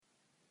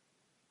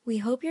We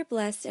hope you're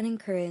blessed and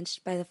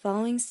encouraged by the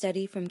following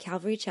study from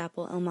Calvary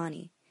Chapel El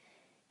Monte.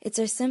 It's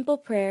our simple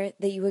prayer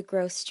that you would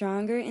grow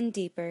stronger and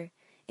deeper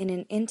in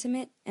an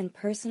intimate and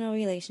personal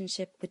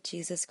relationship with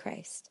Jesus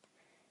Christ.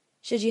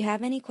 Should you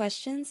have any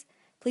questions,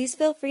 please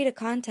feel free to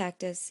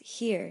contact us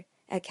here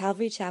at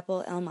Calvary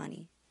Chapel El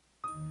Monte.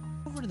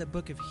 Over to the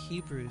book of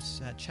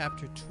Hebrews,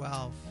 chapter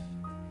 12.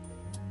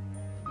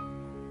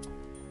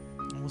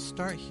 And we'll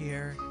start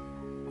here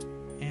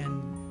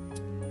and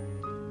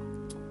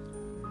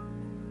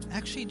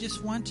actually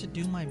just want to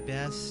do my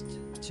best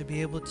to be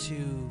able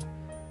to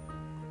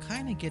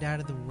kind of get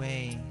out of the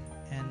way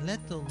and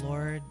let the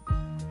Lord,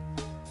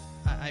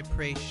 I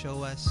pray,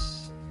 show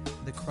us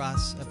the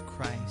cross of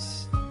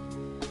Christ.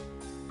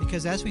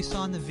 Because as we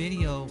saw in the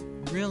video,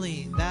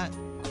 really that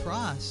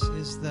cross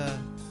is the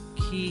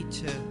key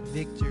to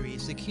victory.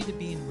 It's the key to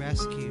being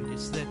rescued.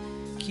 It's the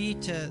key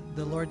to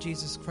the Lord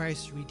Jesus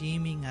Christ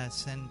redeeming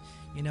us and,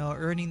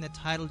 earning the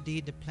title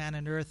deed to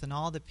planet Earth and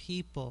all the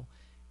people.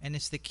 And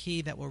it's the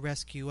key that will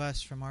rescue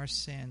us from our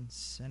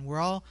sins. And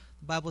the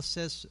Bible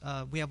says,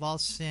 we have all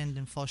sinned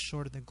and fall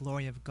short of the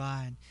glory of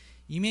God.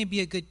 You may be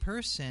a good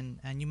person,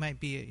 and you might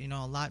be,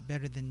 a lot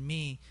better than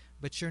me,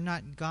 but you're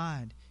not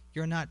God.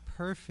 You're not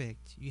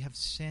perfect. You have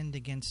sinned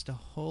against a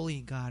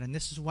holy God. And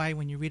this is why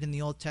when you read in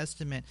the Old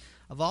Testament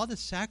of all the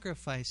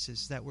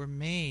sacrifices that were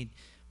made,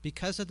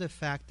 because of the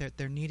fact that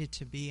there needed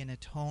to be an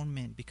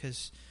atonement,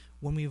 because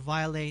when we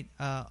violate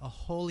a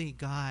holy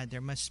God, there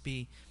must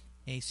be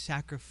a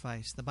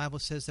sacrifice. The Bible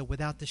says that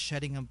without the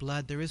shedding of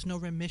blood, there is no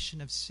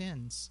remission of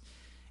sins.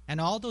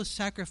 And all those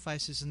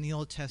sacrifices in the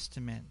Old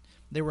Testament,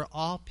 they were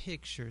all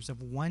pictures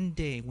of one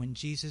day when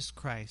Jesus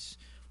Christ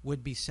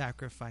would be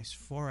sacrificed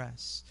for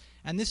us.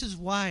 And this is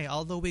why,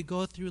 although we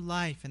go through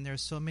life and there are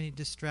so many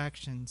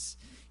distractions,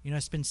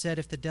 it's been said,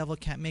 if the devil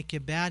can't make you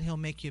bad, he'll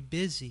make you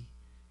busy.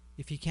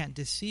 If he can't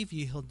deceive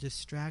you, he'll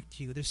distract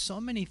you. There's so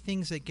many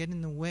things that get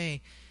in the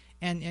way.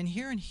 And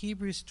here in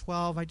Hebrews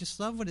 12, I just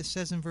love what it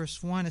says in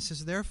verse 1. It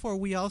says, "Therefore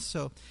we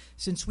also,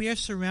 since we are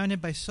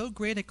surrounded by so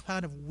great a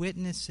cloud of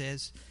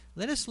witnesses,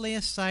 let us lay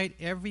aside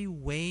every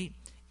weight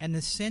and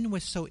the sin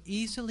which so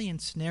easily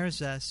ensnares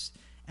us,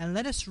 and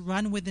let us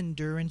run with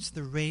endurance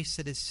the race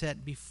that is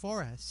set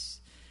before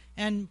us."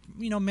 And,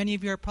 many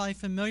of you are probably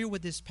familiar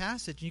with this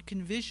passage. You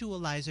can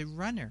visualize a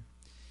runner,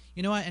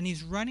 and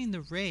he's running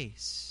the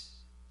race.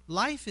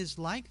 Life is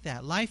like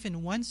that. Life,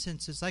 in one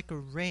sense, is like a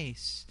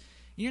race.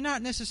 You're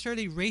not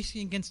necessarily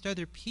racing against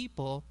other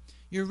people.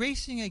 You're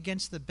racing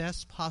against the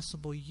best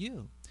possible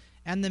you.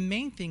 And the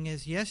main thing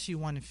is, yes, you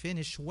want to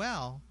finish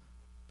well,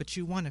 but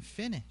you want to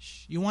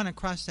finish. You want to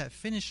cross that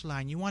finish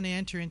line. You want to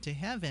enter into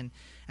heaven.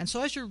 And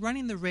so as you're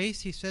running the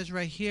race, he says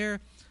right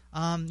here,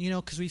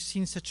 because we've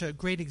seen such a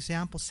great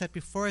example set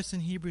before us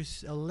in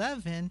Hebrews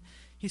 11,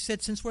 he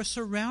said, since we're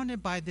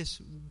surrounded by this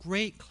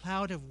great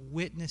cloud of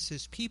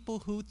witnesses, people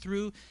who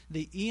through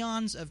the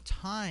eons of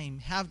time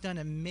have done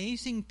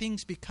amazing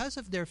things because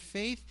of their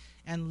faith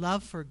and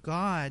love for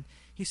God,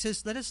 he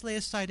says, let us lay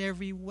aside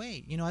every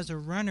weight. As a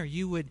runner,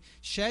 you would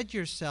shed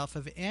yourself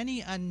of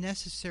any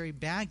unnecessary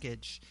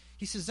baggage.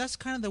 He says, that's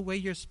kind of the way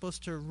you're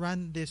supposed to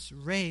run this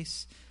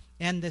race.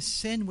 And the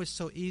sin which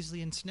so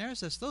easily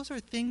ensnares us. Those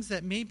are things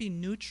that may be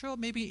neutral,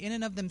 maybe in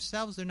and of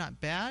themselves they're not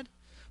bad,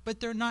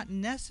 but they're not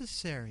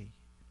necessary.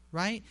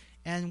 Right?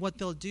 And what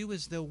they'll do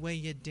is they'll weigh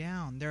you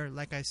down. They're,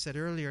 like I said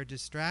earlier,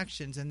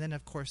 distractions. And then,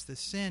 of course, the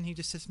sin. He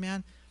just says,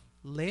 man,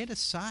 lay it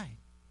aside.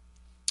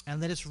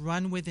 And let us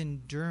run with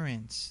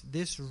endurance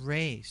this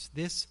race,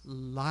 this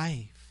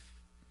life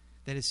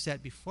that is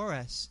set before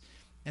us.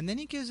 And then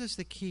he gives us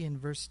the key in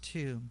verse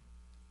 2.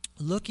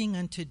 Looking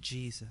unto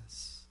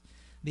Jesus,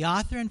 the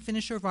author and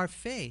finisher of our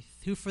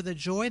faith, who for the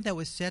joy that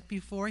was set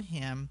before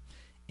him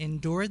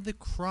endured the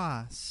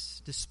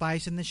cross,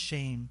 despising the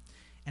shame,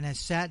 and has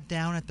sat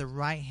down at the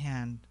right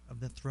hand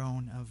of the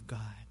throne of God.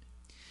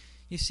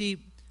 You see,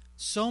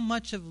 so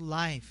much of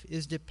life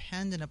is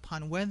dependent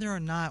upon whether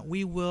or not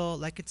we will,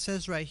 like it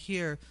says right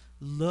here,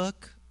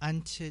 look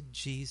unto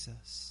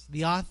Jesus,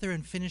 the author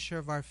and finisher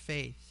of our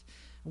faith.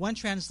 One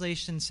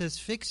translation says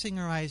fixing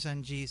our eyes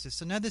on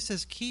Jesus. Another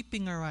says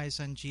keeping our eyes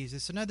on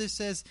Jesus. Another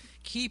says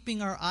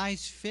keeping our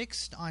eyes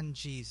fixed on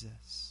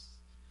Jesus.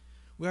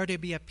 We are to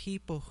be a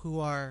people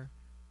who are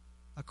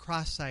a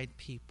cross-eyed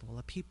people,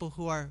 a people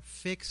who are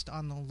fixed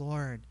on the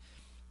Lord.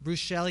 Bruce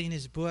Shelley, in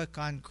his book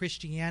on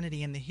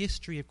Christianity and the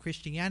history of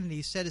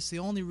Christianity, said it's the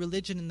only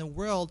religion in the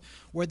world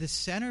where the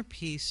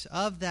centerpiece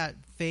of that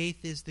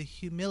faith is the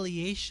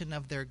humiliation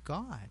of their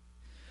God.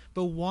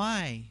 But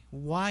why?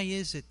 Why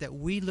is it that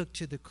we look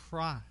to the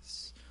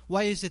cross?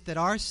 Why is it that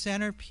our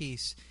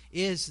centerpiece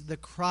is the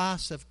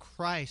cross of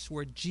Christ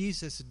where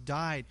Jesus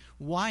died?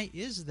 Why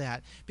is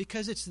that?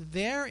 Because it's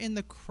there in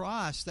the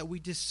cross that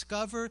we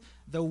discover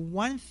the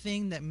one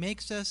thing that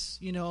makes us,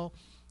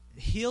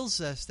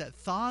 heals us, that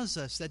thaws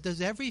us, that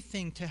does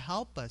everything to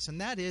help us. And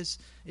that is,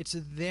 it's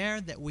there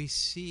that we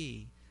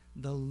see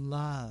the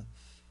love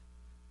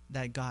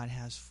that God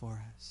has for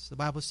us. The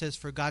Bible says,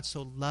 for God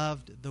so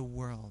loved the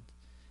world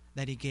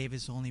that he gave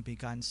his only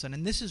begotten Son.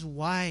 And this is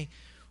why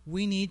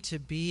we need to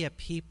be a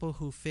people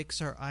who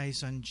fix our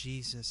eyes on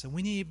Jesus. And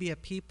we need to be a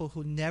people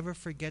who never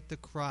forget the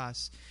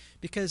cross.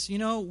 Because,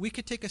 we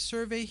could take a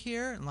survey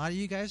here. A lot of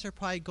you guys are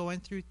probably going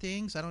through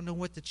things. I don't know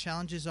what the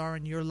challenges are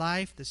in your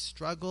life, the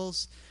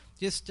struggles,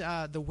 just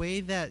the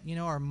way that,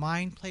 our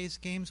mind plays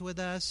games with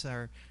us,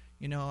 or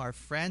our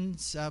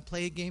friends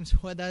play games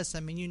with us. I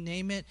mean, you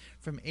name it,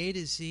 from A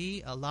to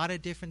Z, a lot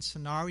of different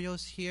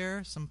scenarios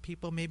here. Some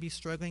people may be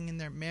struggling in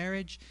their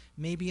marriage,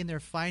 maybe in their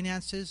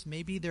finances,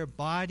 maybe their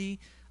body.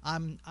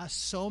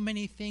 So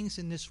many things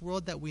in this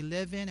world that we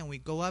live in, and we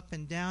go up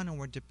and down, and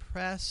we're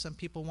depressed. Some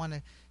people want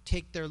to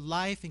take their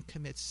life and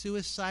commit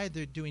suicide.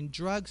 They're doing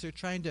drugs. They're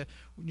trying to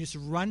just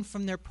run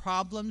from their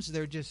problems.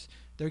 They're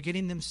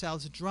getting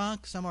themselves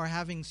drunk. Some are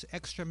having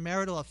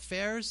extramarital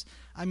affairs.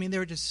 I mean,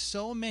 there are just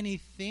so many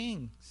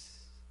things.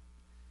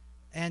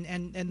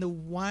 And the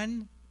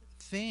one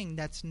thing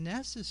that's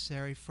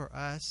necessary for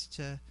us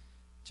to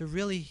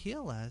really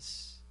heal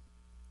us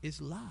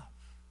is love.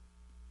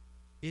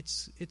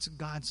 It's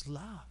God's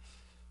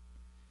love.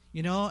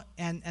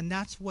 And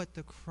that's what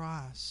the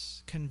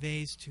cross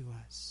conveys to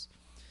us.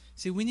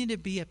 See, we need to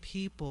be a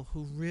people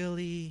who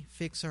really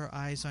fix our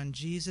eyes on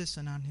Jesus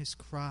and on his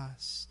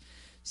cross.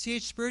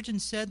 C.H. Spurgeon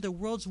said the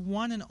world's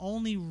one and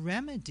only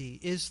remedy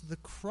is the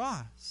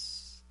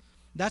cross.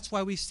 That's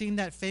why we sing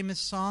that famous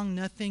song,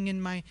 "Nothing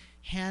in my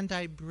hand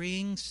I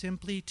bring,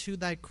 simply to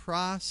thy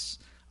cross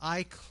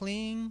I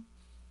cling."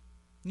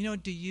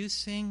 Do you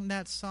sing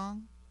that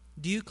song?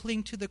 Do you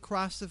cling to the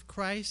cross of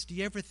Christ? Do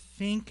you ever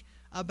think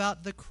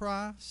about the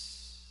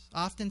cross?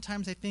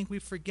 Oftentimes I think we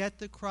forget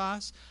the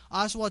cross.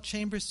 Oswald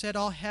Chambers said,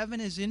 all heaven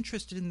is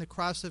interested in the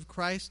cross of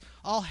Christ.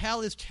 All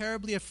hell is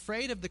terribly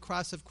afraid of the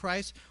cross of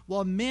Christ,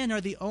 while men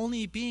are the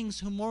only beings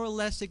who more or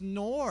less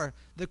ignore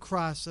the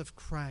cross of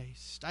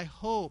Christ. I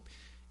hope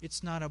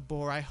it's not a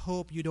bore. I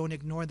hope you don't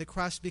ignore the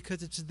cross,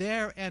 because it's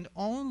there and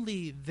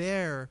only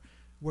there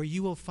where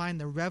you will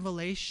find the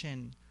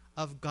revelation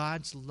of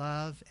God's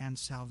love and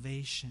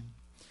salvation.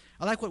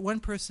 I like what one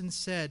person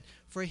said,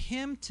 "For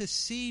him to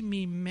see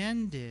me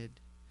mended,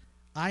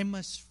 I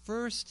must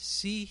first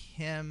see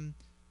him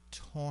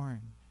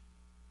torn."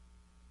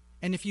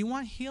 And if you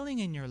want healing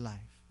in your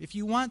life, if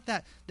you want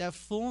that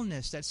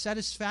fullness, that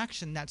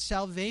satisfaction, that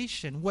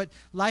salvation, what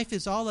life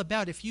is all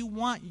about, if you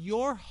want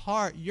your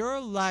heart,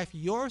 your life,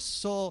 your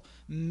soul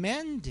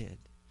mended,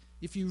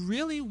 if you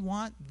really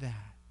want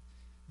that,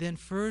 then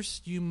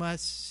first you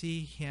must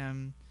see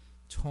him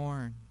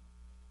torn.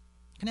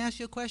 Can I ask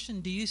you a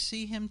question? Do you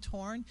see him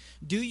torn?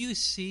 Do you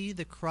see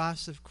the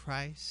cross of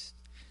Christ?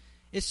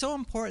 It's so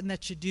important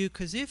that you do,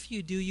 because if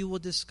you do, you will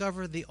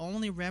discover the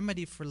only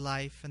remedy for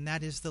life, and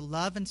that is the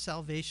love and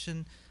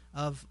salvation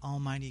of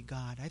Almighty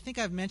God. I think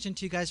I've mentioned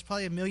to you guys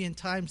probably 1,000,000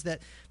 times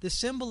that the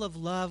symbol of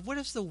love, what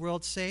does the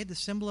world say? The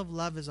symbol of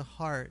love is a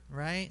heart,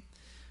 right?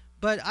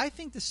 But I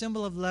think the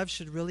symbol of love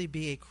should really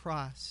be a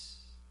cross.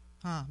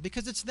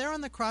 Because it's there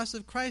on the cross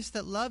of Christ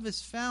that love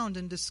is found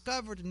and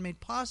discovered and made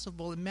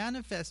possible and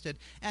manifested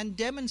and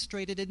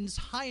demonstrated in its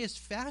highest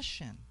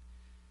fashion.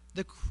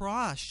 The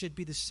cross should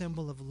be the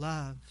symbol of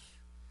love.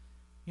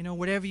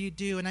 Whatever you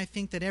do, and I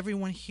think that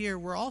everyone here,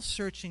 we're all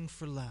searching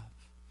for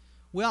love.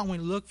 Well, when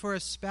we look for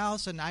a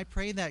spouse, and I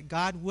pray that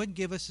God would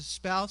give us a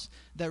spouse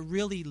that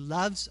really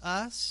loves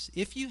us.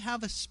 If you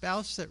have a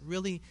spouse that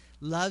really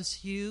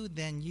loves you,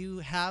 then you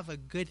have a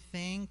good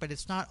thing, but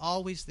it's not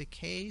always the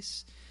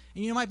case.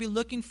 And you might be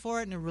looking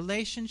for it in a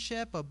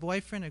relationship, a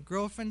boyfriend, a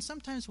girlfriend,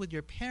 sometimes with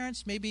your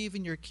parents, maybe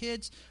even your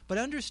kids. But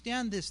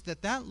understand this,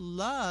 that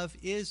love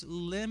is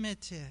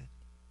limited.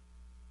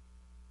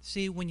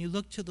 See, when you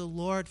look to the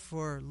Lord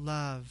for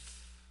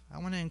love, I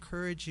want to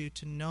encourage you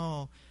to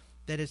know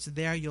that it's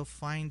there you'll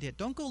find it.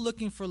 Don't go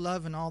looking for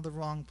love in all the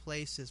wrong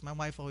places. My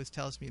wife always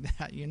tells me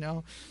that,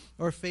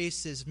 or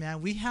faces.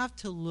 Man, we have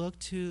to look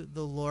to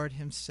the Lord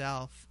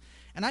himself.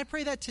 And I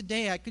pray that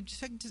today I could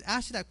just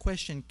ask you that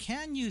question.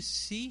 Can you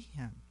see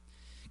him?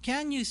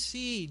 Can you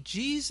see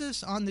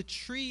Jesus on the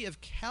tree of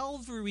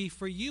Calvary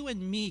for you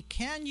and me?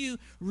 Can you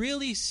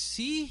really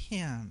see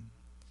him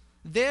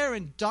there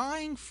and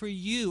dying for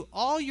you?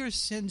 All your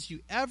sins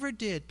you ever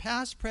did,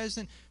 past,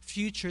 present,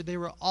 future, they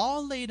were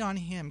all laid on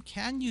him.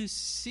 Can you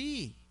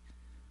see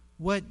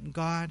what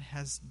God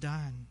has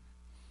done?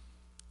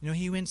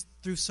 He went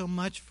through so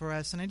much for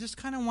us, and I just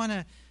kind of want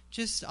to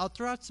I'll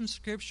throw out some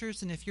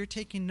scriptures, and if you're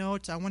taking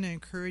notes, I want to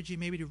encourage you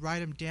maybe to write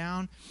them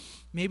down.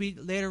 Maybe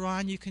later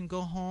on you can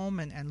go home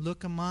and look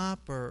them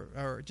up,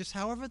 or just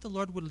however the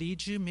Lord would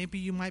lead you. Maybe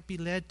you might be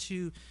led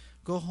to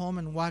go home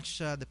and watch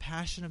The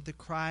Passion of the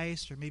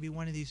Christ, or maybe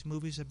one of these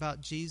movies about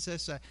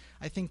Jesus.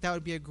 I think that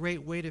would be a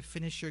great way to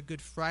finish your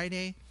Good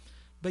Friday.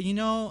 But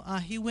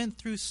he went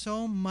through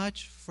so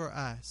much for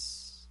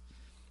us.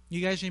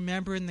 You guys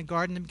remember in the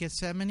Garden of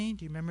Gethsemane?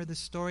 Do you remember the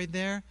story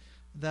there?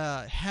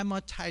 The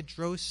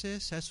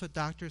hematidrosis, that's what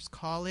doctors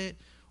call it,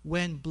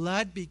 when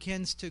blood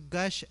begins to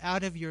gush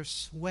out of your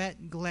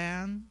sweat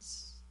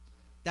glands.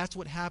 That's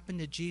what happened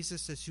to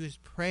Jesus as he was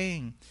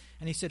praying.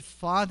 And he said,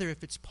 "Father,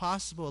 if it's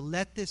possible,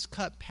 let this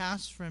cup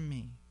pass from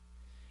me."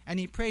 And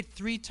he prayed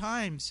 3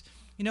 times.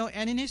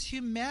 And in his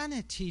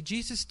humanity,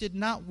 Jesus did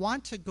not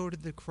want to go to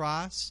the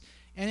cross.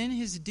 And in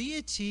his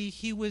deity,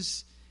 he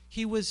was,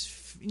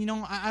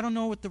 I don't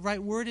know what the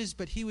right word is,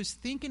 but he was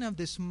thinking of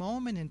this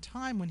moment in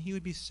time when he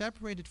would be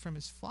separated from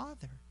his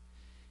Father.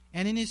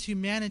 And in his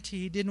humanity,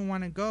 he didn't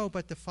want to go,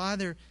 but the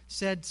Father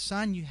said,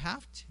 "Son, you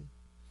have to."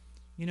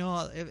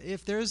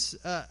 If there's,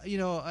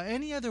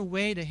 any other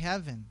way to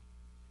heaven,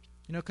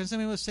 because some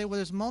people say, well,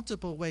 there's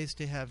multiple ways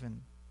to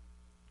heaven.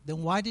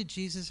 Then why did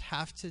Jesus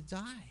have to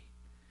die?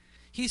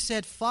 He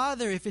said,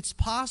 "Father, if it's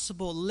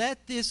possible,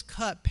 let this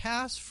cup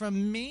pass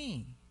from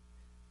me.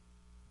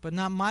 But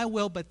not my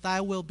will, but thy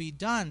will be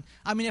done."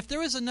 I mean, if there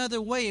was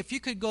another way, if you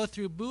could go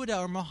through Buddha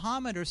or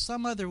Muhammad or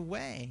some other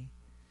way,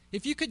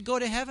 if you could go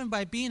to heaven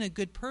by being a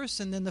good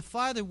person, then the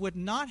Father would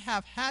not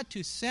have had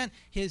to send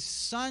his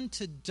Son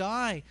to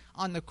die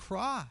on the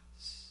cross.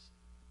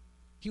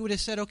 He would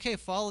have said, okay,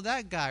 follow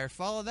that guy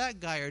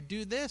or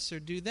do this or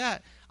do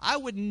that. I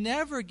would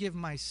never give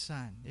my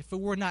Son if it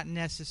were not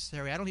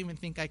necessary. I don't even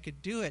think I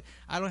could do it.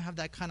 I don't have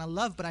that kind of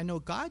love, but I know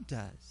God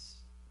does.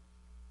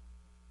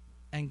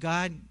 And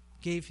God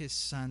gave his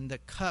Son. The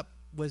cup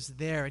was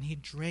there, and he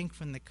drank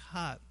from the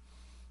cup.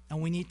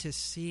 And we need to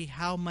see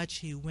how much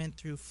he went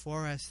through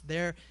for us.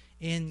 There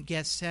in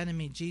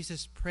Gethsemane,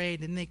 Jesus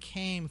prayed, and they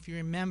came, if you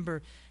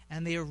remember,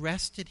 and they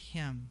arrested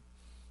him.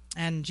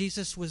 And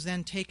Jesus was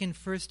then taken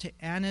first to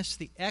Annas,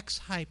 the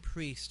ex-high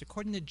priest,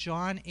 according to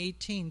John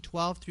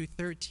 18:12 through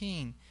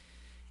 13.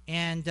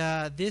 And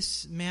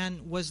this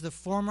man was the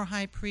former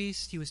high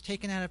priest. He was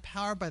taken out of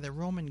power by the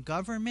Roman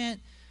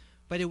government.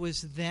 But it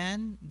was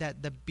then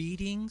that the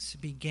beatings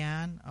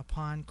began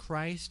upon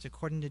Christ,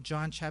 according to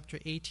John chapter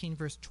 18,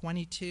 verse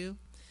 22.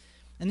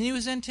 And then he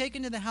was then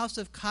taken to the house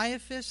of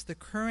Caiaphas, the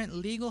current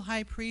legal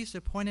high priest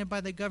appointed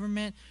by the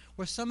government,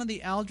 where some of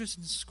the elders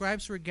and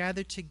scribes were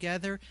gathered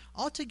together.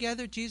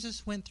 Altogether,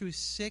 Jesus went through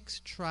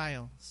 6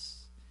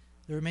 trials.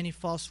 There were many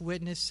false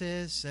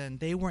witnesses, and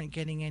they weren't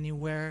getting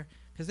anywhere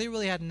because they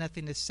really had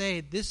nothing to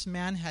say. This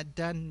man had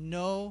done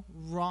no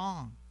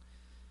wrong.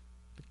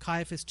 But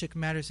Caiaphas took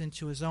matters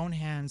into his own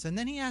hands. And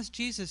then he asked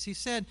Jesus, he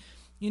said,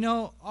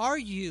 are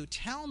you,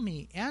 tell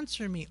me,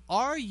 answer me,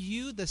 are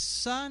you the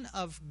Son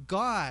of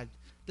God,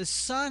 the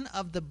Son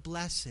of the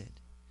Blessed?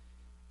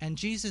 And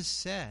Jesus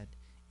said,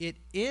 it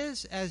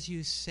is as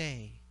you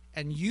say,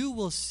 and you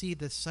will see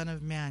the Son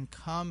of Man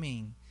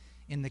coming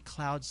in the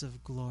clouds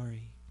of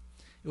glory.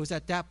 It was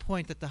at that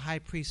point that the high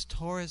priest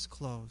tore his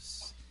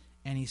clothes,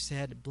 and he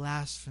said,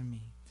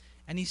 blasphemy.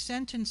 And he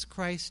sentenced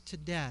Christ to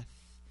death.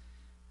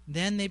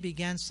 Then they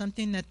began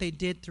something that they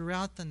did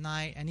throughout the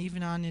night and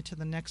even on into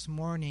the next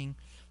morning.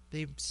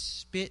 They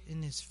spit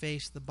in his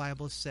face, the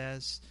Bible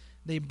says.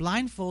 They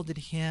blindfolded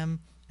him,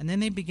 and then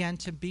they began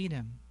to beat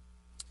him.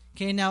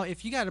 Okay, now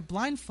if you got a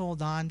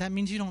blindfold on, that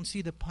means you don't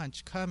see the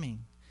punch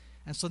coming.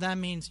 And so that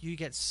means you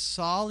get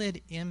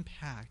solid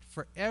impact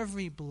for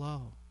every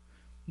blow.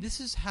 This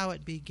is how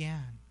it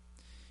began.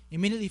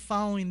 Immediately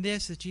following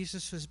this, as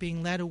Jesus was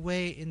being led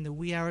away in the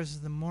wee hours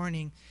of the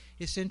morning,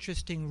 it's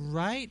interesting,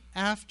 right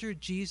after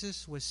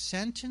Jesus was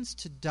sentenced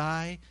to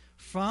die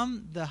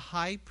from the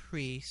high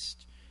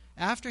priest,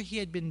 after he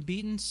had been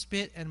beaten,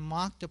 spit, and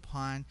mocked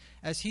upon,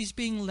 as he's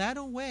being led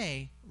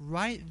away,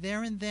 right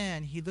there and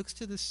then, he looks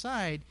to the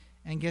side,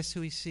 and guess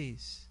who he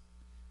sees?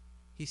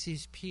 He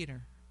sees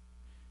Peter.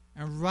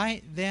 And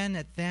right then,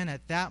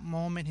 at that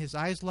moment, his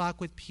eyes lock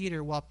with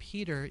Peter, while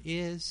Peter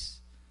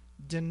is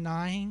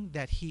denying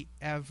that he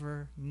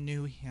ever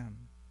knew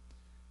him,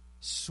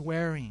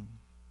 swearing,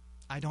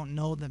 I don't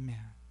know the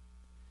man.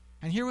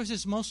 And here was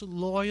his most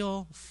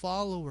loyal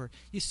follower.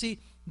 You see,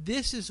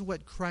 this is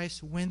what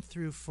Christ went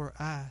through for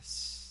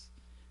us.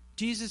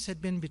 Jesus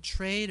had been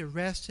betrayed,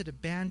 arrested,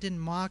 abandoned,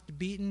 mocked,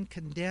 beaten,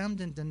 condemned,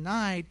 and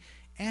denied,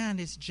 and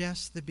it's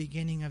just the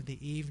beginning of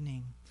the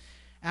evening.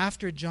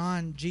 After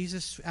dawn,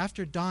 Jesus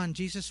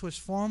was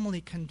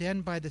formally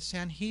condemned by the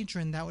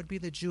Sanhedrin. That would be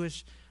the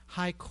Jewish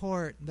high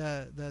court,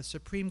 the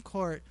Supreme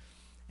Court.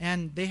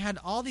 And they had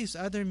all these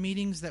other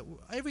meetings that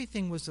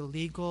everything was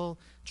illegal.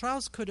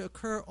 Trials could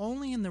occur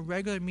only in the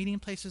regular meeting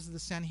places of the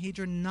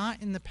Sanhedrin,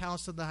 not in the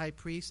palace of the high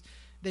priest.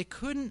 They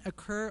couldn't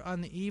occur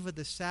on the eve of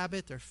the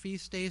Sabbath or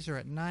feast days or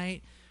at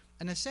night.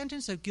 And a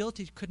sentence of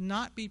guilty could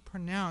not be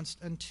pronounced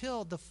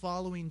until the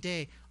following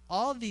day.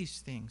 All these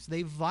things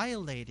they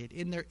violated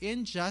in their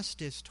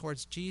injustice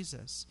towards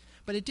Jesus.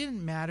 But it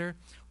didn't matter.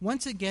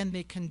 Once again,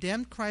 they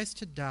condemned Christ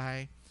to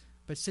die.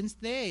 But since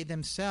they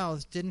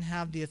themselves didn't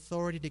have the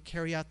authority to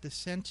carry out the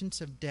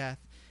sentence of death,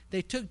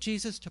 they took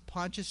Jesus to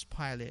Pontius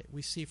Pilate,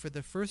 we see for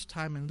the first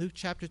time in Luke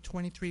chapter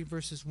 23,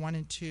 verses 1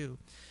 and 2.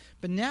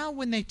 But now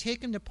when they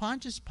take him to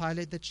Pontius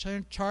Pilate, the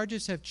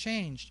charges have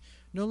changed.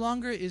 No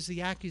longer is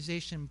the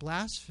accusation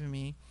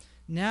blasphemy.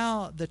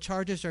 Now the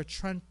charges are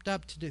trumped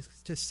up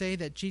to say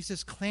that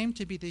Jesus claimed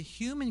to be the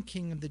human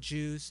king of the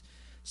Jews,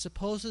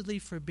 supposedly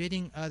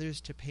forbidding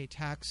others to pay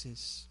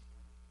taxes.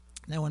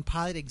 Now when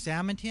Pilate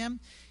examined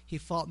him, he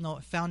found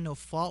no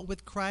fault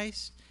with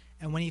Christ.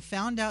 And when he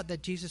found out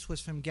that Jesus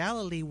was from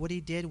Galilee, what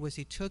he did was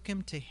he took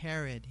him to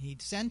Herod. He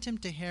sent him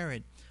to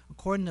Herod.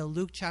 according to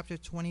Luke chapter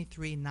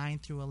 23, 9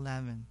 through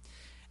 11.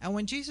 And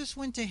when Jesus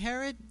went to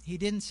Herod, he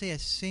didn't say a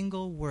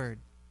single word.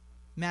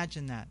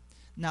 Imagine that.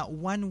 Not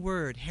one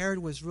word. Herod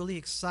was really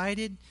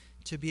excited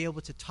to be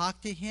able to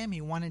talk to him.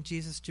 He wanted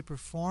Jesus to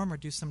perform or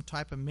do some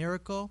type of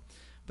miracle.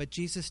 But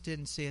Jesus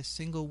didn't say a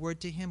single word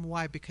to him.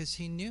 Why? Because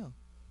he knew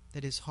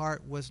that his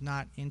heart was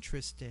not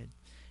interested.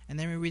 And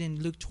then we read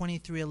in Luke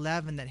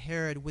 23:11 that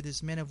Herod, with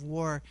his men of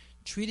war,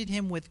 treated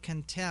him with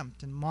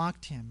contempt and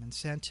mocked him and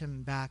sent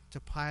him back to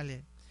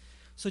Pilate.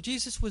 So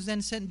Jesus was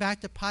then sent back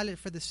to Pilate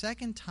for the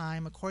second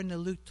time, according to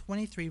Luke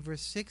 23,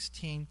 verse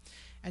 16.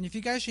 And if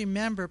you guys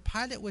remember,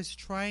 Pilate was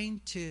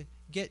trying to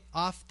get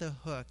off the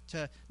hook,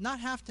 to not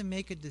have to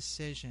make a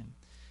decision.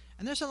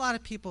 And there's a lot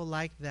of people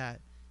like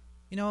that.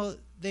 You know,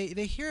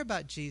 they hear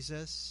about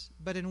Jesus,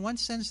 but in one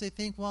sense they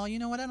think, well, you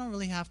know what, I don't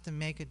really have to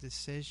make a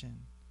decision.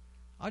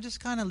 I'll just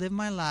kind of live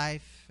my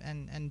life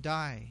and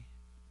die.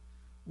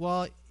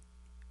 Well,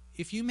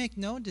 if you make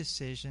no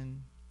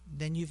decision,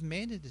 then you've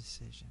made a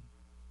decision.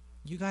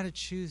 You got to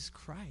choose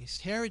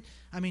Christ. Pilate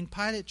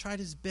tried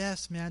his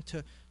best, man,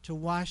 to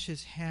wash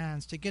his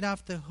hands, to get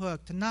off the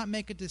hook, to not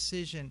make a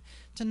decision,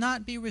 to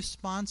not be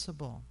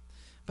responsible.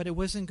 But it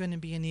wasn't going to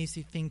be an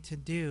easy thing to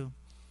do.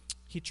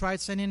 He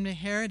tried sending him to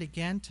Herod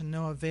again, to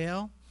no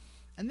avail.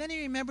 And then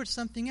he remembered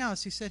something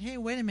else. He said, hey,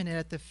 wait a minute,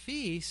 at the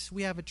feast,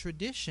 we have a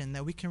tradition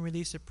that we can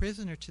release a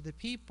prisoner to the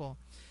people.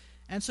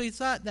 And so he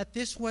thought that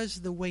this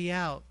was the way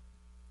out.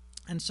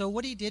 And so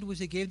what he did was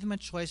he gave them a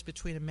choice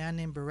between a man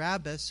named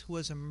Barabbas, who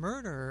was a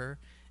murderer,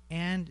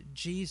 and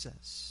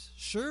Jesus.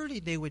 Surely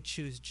they would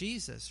choose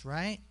Jesus,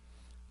 right?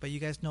 But you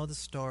guys know the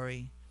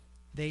story.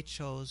 They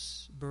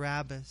chose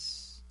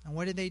Barabbas. And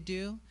what did they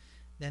do?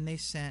 Then they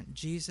sent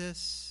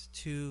Jesus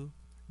to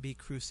be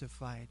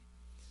crucified.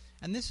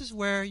 And this is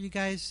where, you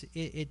guys,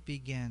 it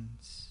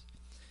begins.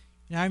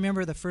 I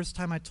remember the first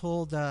time I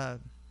told,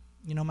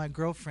 my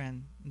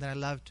girlfriend that I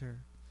loved her.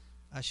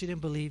 She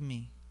didn't believe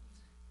me.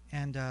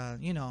 And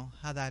you know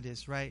how that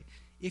is, right?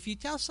 If you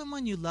tell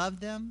someone you love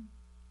them,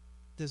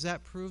 does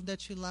that prove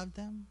that you love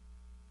them?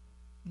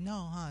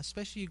 No, huh?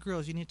 Especially you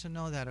girls, you need to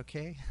know that,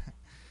 okay?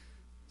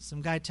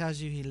 Some guy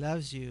tells you he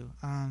loves you.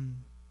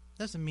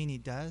 Doesn't mean he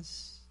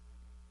does.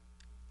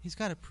 He's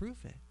got to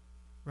prove it,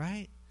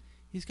 right?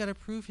 He's got to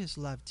prove his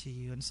love to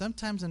you. And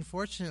sometimes,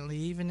 unfortunately,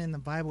 even in the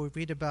Bible, we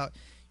read about,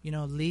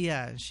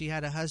 Leah. She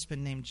had a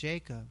husband named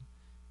Jacob.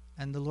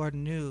 And the Lord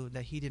knew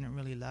that he didn't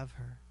really love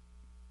her.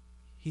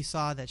 He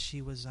saw that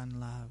she was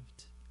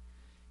unloved.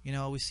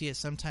 We see it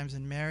sometimes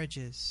in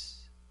marriages.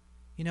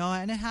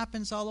 And it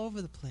happens all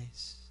over the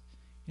place.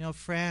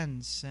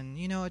 Friends. And,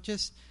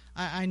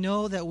 I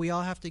know that we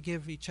all have to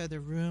give each other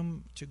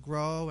room to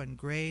grow and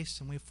grace,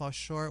 and we fall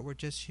short. We're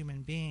just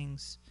human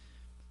beings.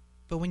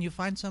 But when you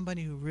find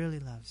somebody who really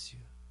loves you,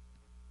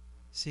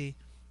 see,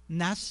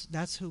 and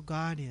that's who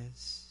God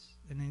is.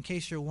 And in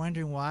case you're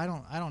wondering, well,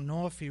 I don't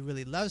know if he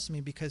really loves me,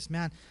 because,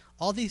 man,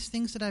 all these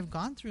things that I've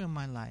gone through in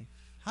my life,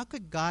 how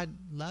could God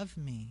love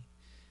me?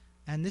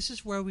 And this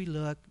is where we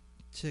look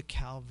to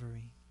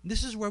Calvary.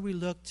 This is where we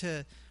look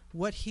to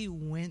what he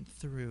went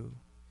through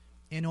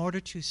in order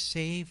to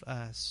save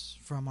us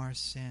from our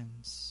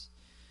sins.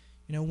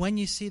 When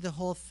you see the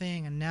whole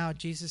thing, and now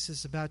Jesus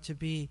is about to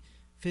be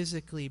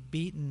physically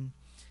beaten,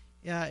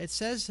 it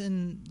says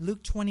in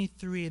Luke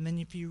 23, and then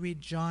if you read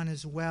John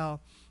as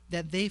well,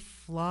 that they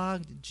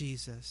flogged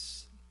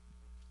Jesus.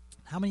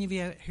 How many of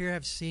you here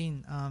have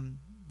seen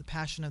The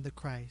Passion of the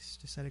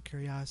Christ, just out of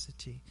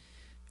curiosity?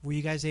 Were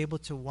you guys able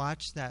to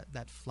watch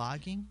that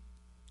flogging?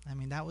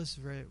 That was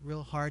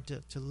real hard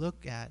to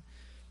look at.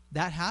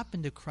 That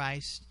happened to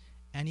Christ,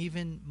 and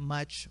even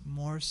much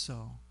more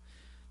so.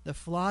 The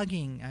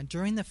flogging,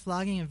 during the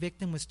flogging, a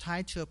victim was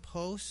tied to a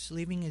post,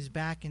 leaving his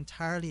back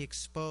entirely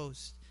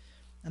exposed.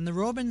 And the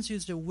Romans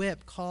used a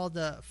whip called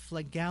a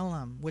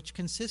flagellum, which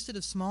consisted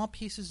of small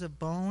pieces of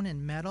bone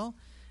and metal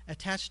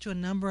attached to a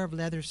number of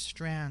leather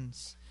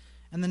strands.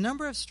 And the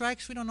number of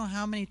strikes, we don't know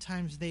how many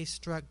times they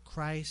struck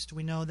Christ.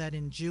 We know that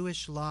in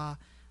Jewish law,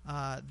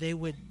 they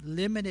would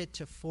limit it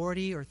to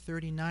 40 or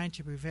 39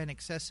 to prevent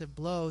excessive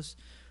blows.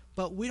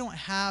 But we don't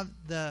have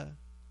the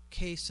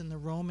case in the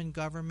Roman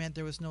government.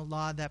 There was no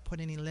law that put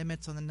any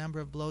limits on the number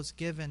of blows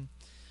given.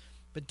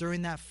 But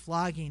during that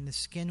flogging, the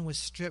skin was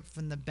stripped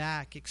from the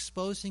back,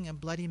 exposing a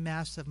bloody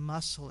mass of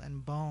muscle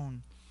and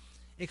bone.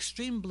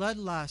 Extreme blood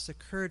loss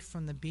occurred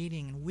from the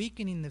beating and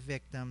weakening the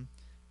victim,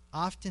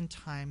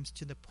 oftentimes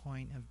to the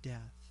point of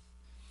death.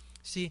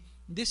 See,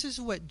 this is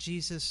what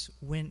Jesus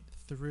went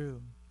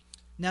through.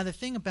 Now, the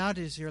thing about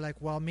it is, you're like,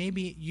 well,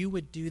 maybe you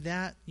would do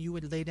that. You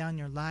would lay down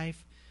your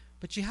life.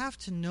 But you have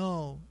to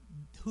know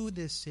who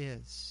this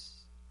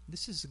is.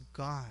 This is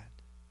God.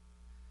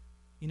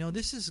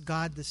 This is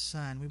God the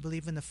Son. We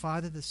believe in the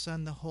Father, the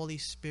Son, the Holy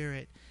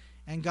Spirit.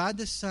 And God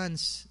the Son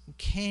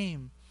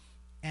came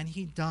and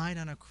he died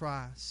on a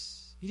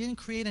cross. He didn't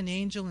create an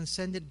angel and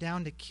send it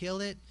down to kill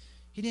it.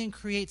 He didn't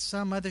create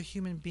some other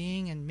human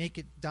being and make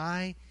it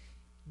die.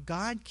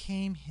 God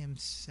came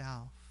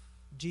himself.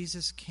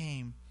 Jesus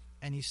came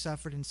and he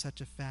suffered in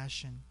such a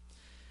fashion.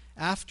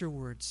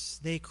 Afterwards,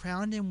 they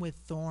crowned him with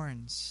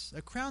thorns,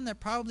 a crown that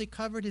probably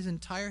covered his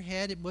entire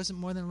head. It wasn't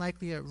more than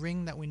likely a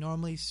ring that we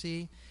normally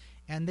see.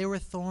 And there were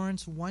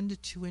thorns 1 to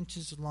 2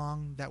 inches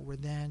long that were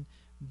then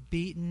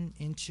beaten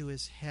into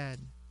his head.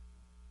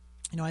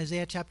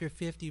 Isaiah chapter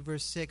 50,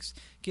 verse 6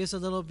 gives a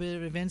little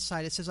bit of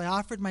insight. It says, I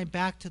offered my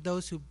back to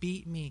those who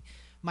beat me,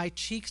 my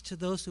cheeks to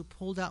those who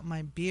pulled out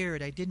my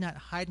beard. I did not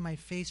hide my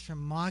face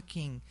from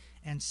mocking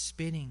and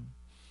spitting.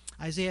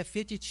 Isaiah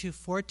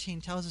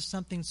 52:14 tells us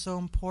something so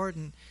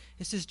important.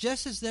 It says,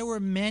 just as there were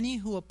many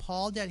who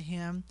appalled at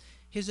him,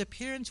 his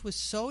appearance was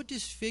so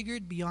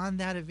disfigured beyond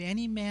that of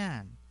any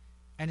man,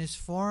 and his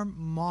form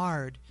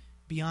marred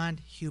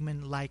beyond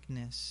human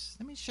likeness.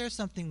 Let me share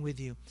something with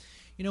you.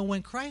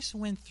 When Christ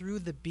went through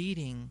the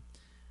beating,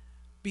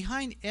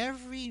 behind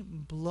every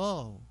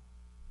blow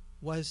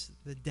was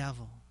the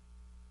devil.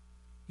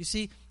 You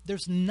see,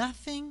 there's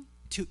nothing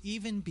to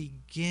even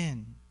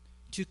begin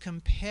to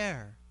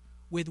compare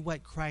with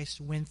what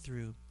Christ went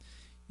through.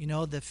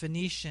 The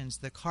Phoenicians,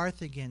 the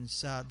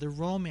Carthaginians, the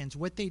Romans,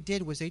 what they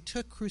did was they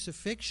took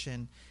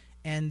crucifixion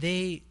and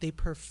they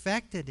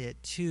perfected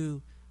it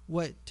to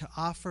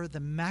offer the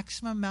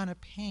maximum amount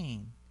of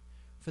pain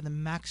for the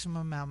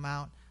maximum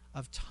amount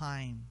of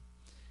time.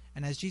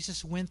 And as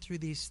Jesus went through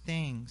these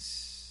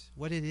things,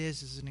 what it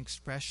is an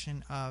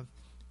expression of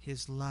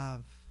his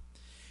love.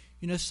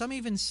 Some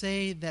even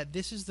say that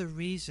this is the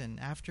reason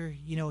after,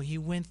 he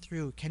went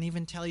through, can't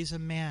even tell he's a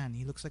man.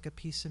 He looks like a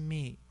piece of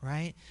meat,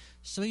 right?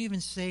 Some even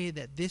say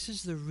that this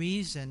is the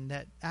reason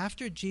that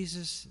after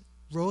Jesus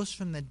rose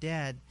from the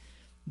dead,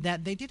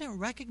 that they didn't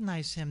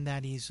recognize him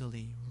that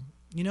easily.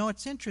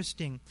 It's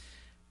interesting.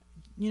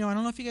 I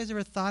don't know if you guys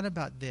ever thought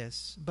about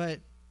this,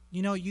 but,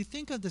 you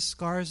think of the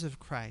scars of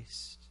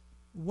Christ.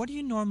 What do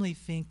you normally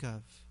think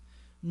of?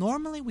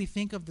 Normally we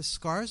think of the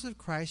scars of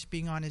Christ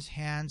being on his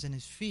hands and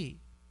his feet,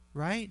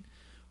 right?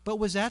 But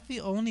was that the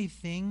only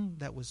thing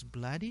that was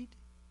bloodied?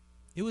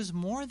 It was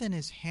more than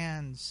his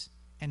hands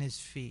and his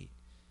feet.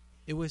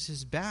 It was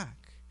his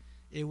back.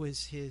 It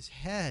was his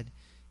head.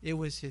 It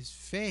was his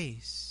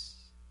face.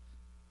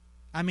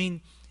 I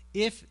mean,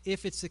 if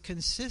it's a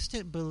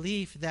consistent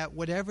belief that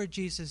whatever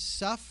Jesus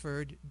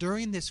suffered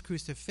during this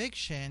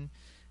crucifixion,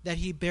 that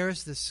he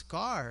bears the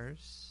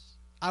scars,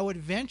 I would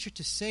venture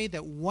to say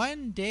that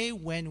one day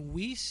when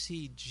we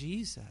see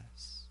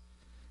Jesus,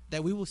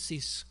 that we will see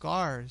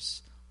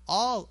scars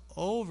all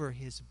over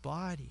his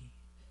body.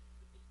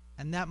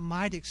 And that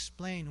might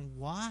explain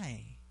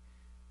why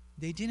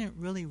they didn't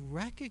really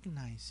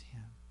recognize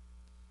him.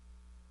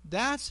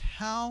 That's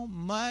how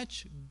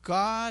much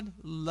God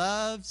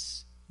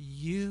loves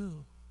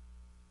you.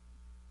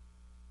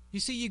 You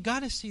see, you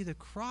got to see the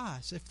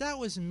cross. If that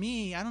was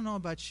me, I don't know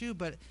about you,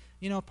 but,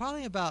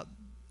 probably about,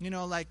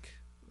 like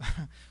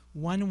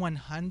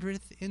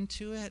 1/100th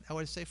into it, I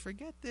would say,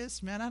 forget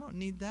this, man, I don't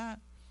need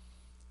that.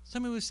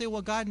 Somebody would say,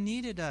 well, God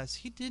needed us.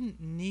 He didn't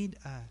need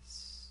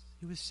us.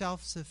 He was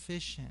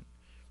self-sufficient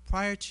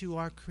prior to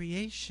our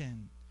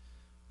creation.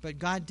 But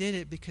God did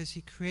it because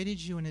he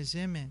created you in his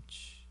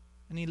image,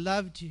 and he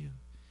loved you,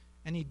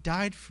 and he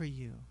died for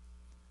you.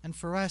 And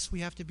for us,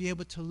 we have to be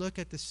able to look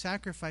at the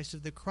sacrifice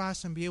of the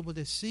cross and be able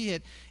to see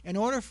it in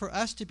order for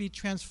us to be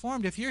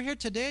transformed. If you're here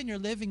today and you're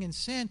living in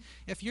sin,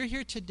 if you're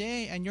here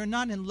today and you're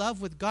not in love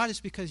with God,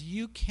 it's because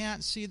you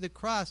can't see the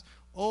cross.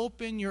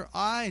 Open your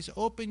eyes,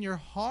 open your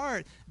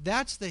heart.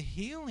 That's the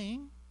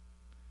healing.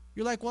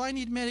 You're like, well, I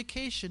need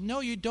medication. No,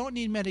 you don't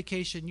need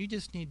medication. You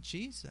just need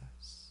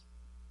Jesus.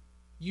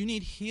 You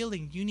need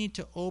healing. You need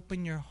to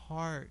open your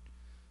heart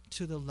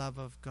to the love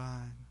of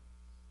God.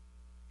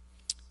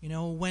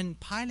 When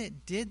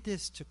Pilate did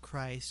this to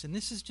Christ, and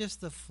this is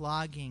just the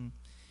flogging,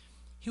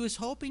 he was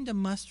hoping to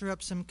muster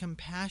up some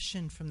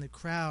compassion from the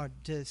crowd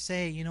to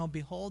say,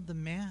 behold the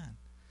man.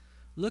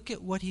 Look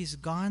at what he's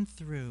gone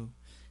through.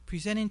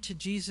 Presenting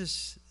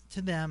Jesus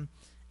to them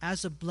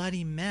as a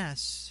bloody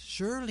mess,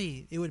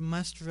 surely it would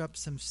muster up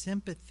some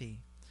sympathy.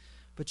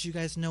 But you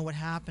guys know what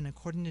happened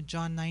according to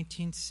John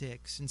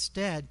 19:6.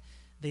 Instead,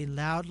 they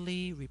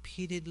loudly,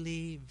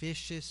 repeatedly,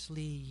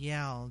 viciously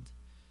yelled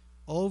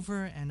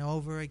over and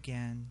over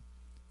again,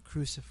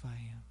 crucify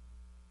him.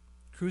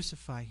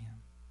 Crucify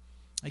him.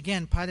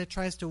 Again, Pilate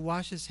tries to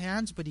wash his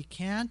hands, but he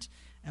can't.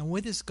 And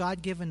with his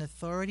God-given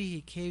authority,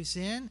 he caves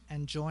in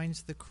and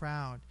joins the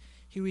crowd.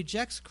 He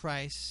rejects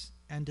Christ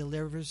and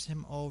delivers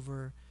him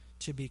over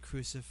to be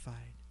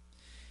crucified.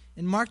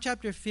 In Mark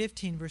chapter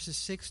 15, verses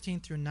 16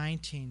 through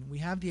 19, we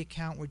have the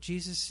account where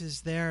Jesus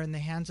is there in the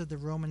hands of the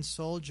Roman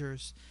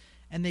soldiers,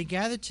 and they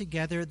gathered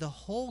together, the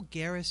whole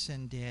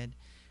garrison did,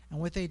 and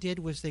what they did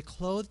was they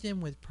clothed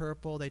him with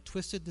purple, they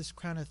twisted this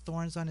crown of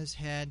thorns on his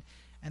head,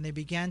 and they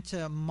began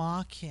to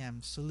mock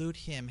him, salute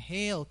him,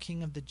 "Hail,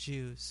 King of the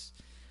Jews."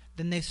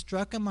 Then they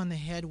struck him on the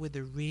head with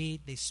a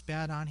reed, they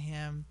spat on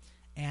him,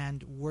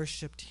 and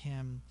worshipped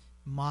him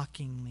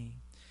mockingly.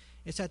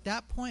 It's at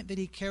that point that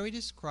he carried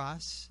his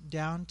cross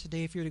down.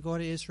 Today, if you were to go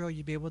to Israel,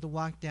 you'd be able to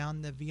walk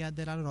down the Via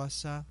della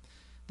Rosa,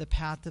 the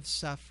path of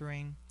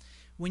suffering,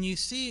 When you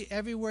see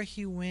everywhere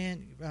he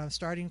went,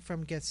 starting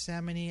from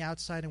Gethsemane,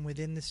 outside and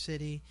within the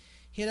city,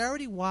 he had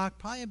already walked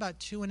probably about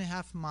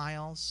 2.5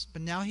 miles,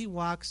 but now he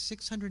walks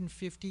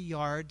 650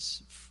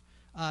 yards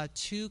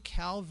to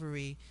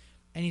Calvary,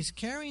 and he's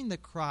carrying the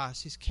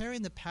cross. He's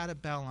carrying the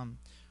patibellum,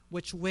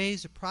 which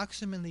weighs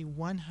approximately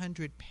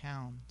 100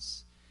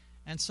 pounds.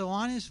 And so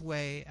on his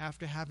way,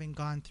 after having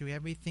gone through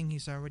everything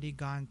he's already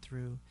gone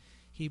through,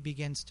 he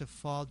begins to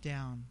fall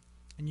down.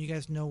 And you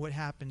guys know what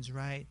happens,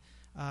 right?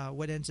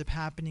 What ends up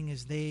happening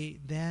is they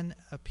then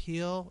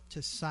appeal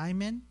to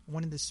Simon,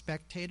 one of the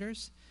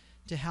spectators,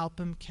 to help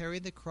him carry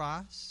the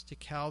cross to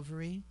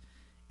Calvary,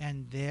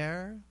 and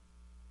there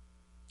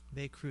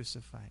they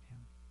crucified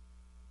him.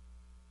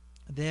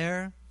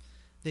 There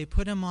they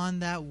put him on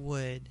that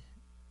wood,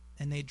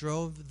 and they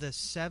drove the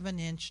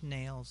 7-inch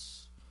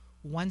nails,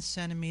 1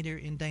 centimeter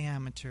in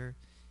diameter,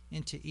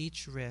 into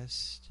each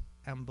wrist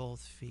and both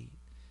feet.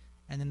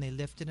 And then they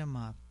lifted him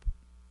up,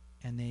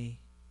 and they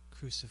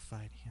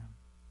crucified him.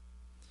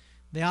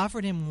 They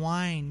offered him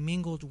wine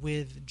mingled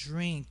with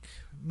drink,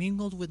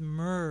 mingled with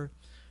myrrh,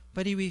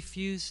 but he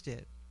refused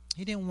it.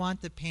 He didn't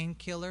want the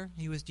painkiller.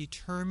 He was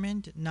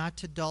determined not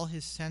to dull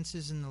his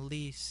senses in the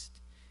least.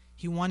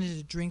 He wanted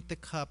to drink the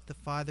cup the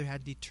Father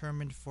had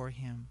determined for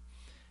him.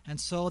 And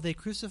so they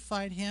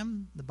crucified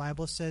him. The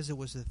Bible says it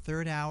was the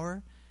 3rd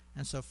hour,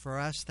 and so for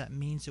us that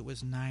means it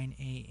was 9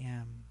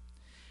 a.m.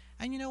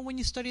 And when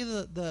you study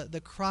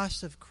the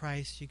cross of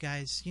Christ, you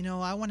guys,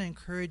 I want to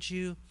encourage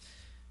you,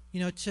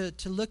 to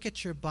look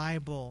at your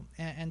Bible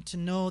and to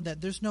know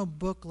that there's no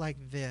book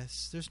like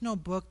this. There's no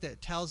book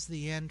that tells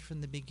the end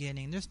from the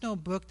beginning. There's no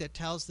book that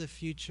tells the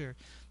future.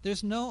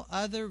 There's no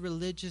other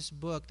religious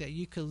book that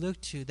you could look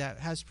to that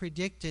has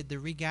predicted the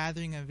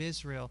regathering of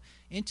Israel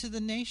into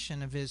the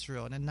nation of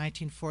Israel. And in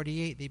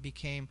 1948, they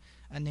became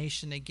a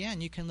nation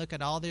again. You can look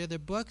at all the other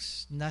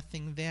books,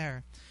 nothing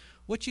there.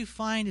 What you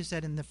find is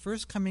that in the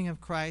first coming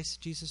of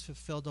Christ, Jesus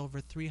fulfilled over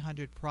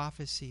 300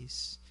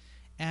 prophecies.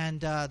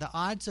 And the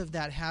odds of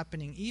that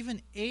happening,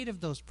 even 8 of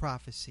those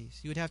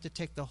prophecies, you would have to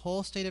take the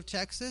whole state of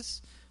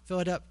Texas,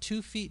 fill it up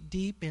 2 feet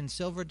deep in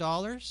silver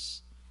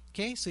dollars.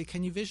 Okay, so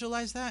can you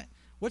visualize that?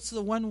 What's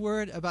the one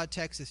word about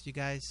Texas, you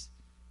guys?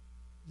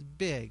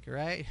 Big,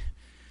 right?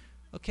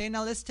 Okay,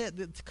 now let's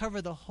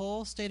cover the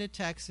whole state of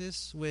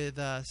Texas with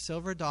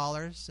silver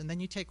dollars. And then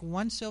you take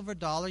 1 silver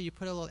dollar, you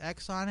put a little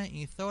X on it, and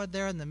you throw it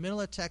there in the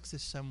middle of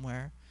Texas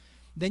somewhere.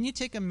 Then you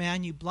take a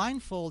man, you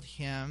blindfold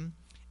him,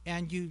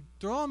 and you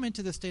throw him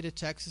into the state of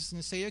Texas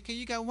and say, okay,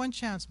 you got 1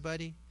 chance,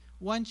 buddy.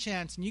 1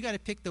 chance, and you got to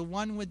pick the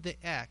one with the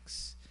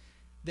X.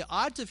 The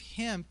odds of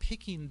him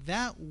picking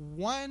that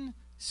 1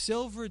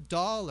 silver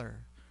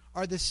dollar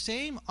are the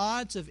same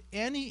odds of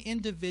any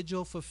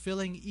individual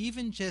fulfilling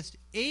even just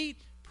 8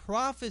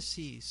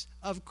 prophecies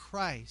of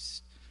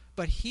Christ.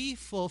 But he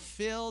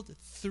fulfilled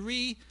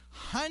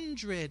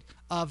 300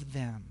 of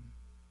them.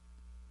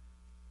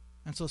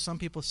 And so some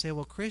people say,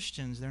 well,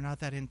 Christians, they're not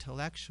that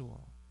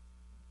intellectual.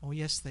 Oh,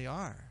 yes, they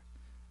are.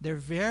 They're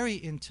very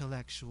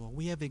intellectual.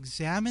 We have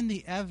examined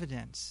the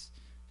evidence,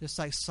 just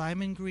like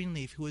Simon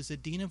Greenleaf, who is the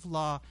dean of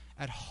law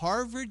at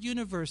Harvard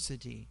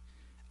University,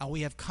 and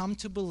we have come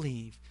to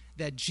believe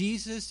that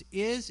Jesus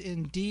is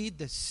indeed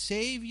the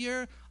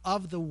Savior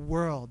of the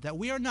world, that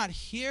we are not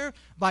here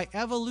by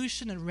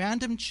evolution and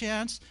random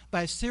chance,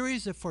 by a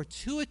series of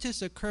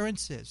fortuitous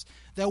occurrences,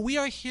 that we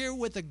are here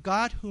with a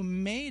God who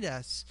made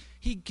us.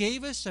 He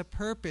gave us a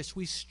purpose.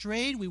 We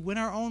strayed, we went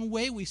our own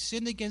way, we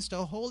sinned against a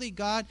holy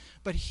God,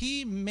 but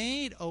He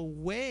made a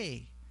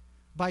way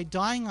by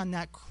dying on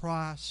that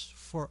cross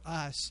for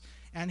us,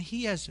 and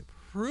He has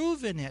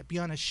proven it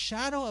beyond a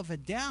shadow of a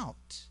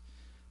doubt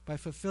by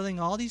fulfilling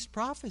all these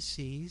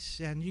prophecies.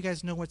 And you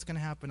guys know what's going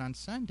to happen on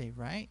Sunday,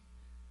 right?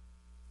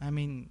 I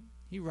mean,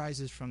 He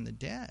rises from the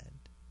dead.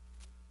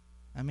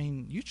 I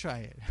mean, you try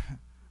it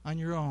on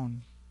your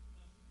own.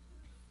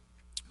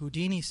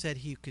 Houdini said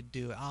he could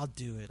do it. I'll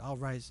do it. I'll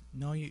rise.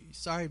 No,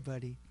 sorry,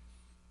 buddy.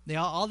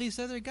 All these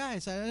other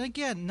guys. And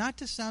again, not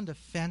to sound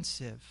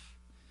offensive,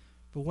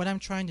 but what I'm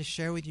trying to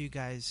share with you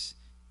guys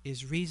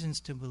is reasons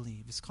to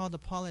believe. It's called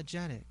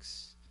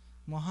apologetics.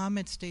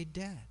 Muhammad stayed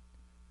dead.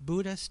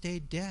 Buddha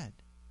stayed dead.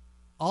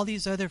 All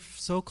these other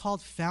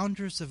so-called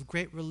founders of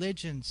great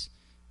religions,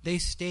 they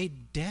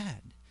stayed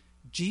dead.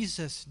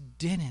 Jesus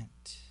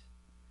didn't.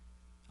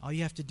 All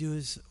you have to do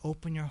is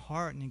open your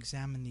heart and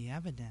examine the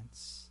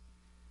evidence.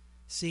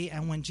 See,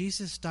 and when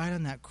Jesus died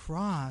on that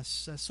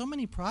cross, so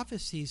many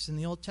prophecies in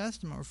the Old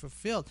Testament were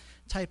fulfilled.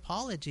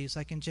 Typologies,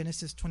 like in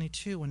Genesis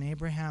 22, when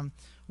Abraham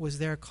was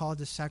there called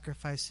to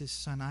sacrifice his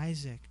son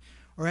Isaac.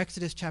 Or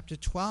Exodus chapter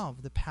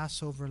 12, the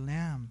Passover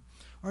lamb.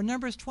 Or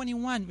Numbers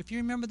 21, if you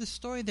remember the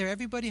story there,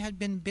 everybody had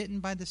been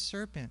bitten by the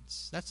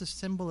serpents. That's a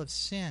symbol of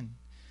sin.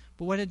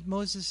 But what did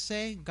Moses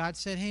say? God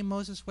said, hey,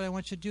 Moses, what I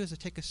want you to do is to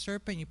take a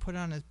serpent, you put it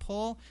on a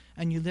pole,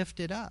 and you lift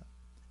it up.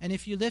 And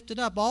if you lift it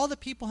up, all the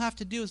people have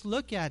to do is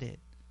look at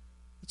it.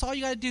 That's all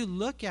you got to do,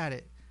 look at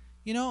it.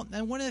 You know,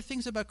 and one of the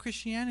things about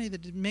Christianity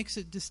that makes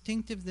it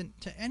distinctive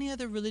to any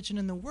other religion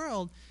in the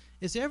world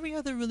is every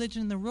other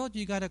religion in the world,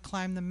 you got to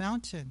climb the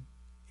mountain.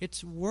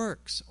 It's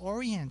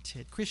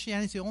works-oriented.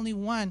 Christianity is the only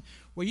one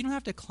where you don't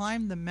have to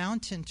climb the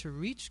mountain to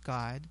reach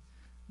God.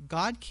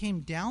 God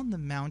came down the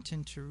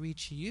mountain to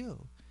reach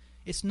you.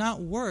 It's not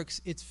works,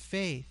 it's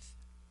faith,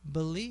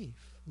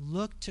 belief.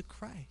 Look to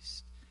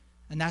Christ.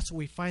 And that's what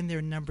we find there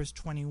in Numbers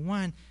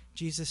 21.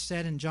 Jesus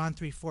said in John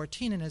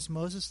 3:14, and as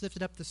Moses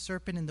lifted up the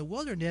serpent in the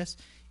wilderness,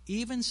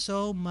 even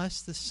so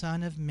must the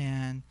Son of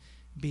Man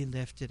be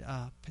lifted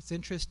up. It's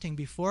interesting.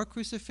 Before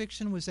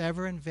crucifixion was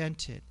ever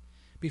invented,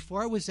 in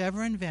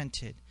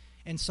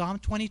Psalm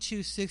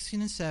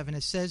 22:16-7,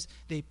 it says,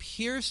 they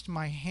pierced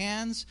my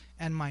hands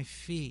and my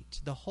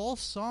feet. The whole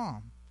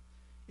psalm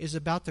is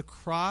about the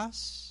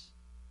cross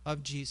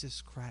of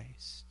Jesus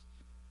Christ.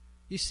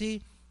 You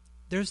see,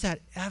 there's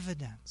that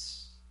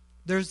evidence.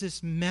 There's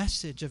this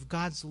message of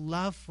God's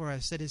love for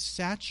us that is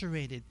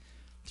saturated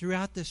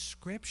throughout the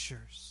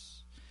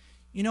Scriptures.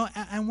 You know,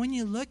 and when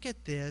you look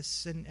at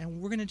this, and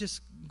we're going to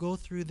just go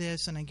through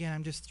this, and again,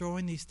 I'm just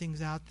throwing these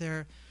things out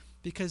there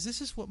because this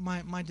is what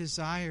my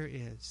desire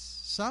is.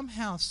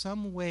 Somehow,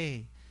 some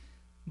way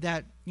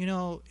that, you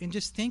know, in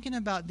just thinking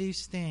about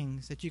these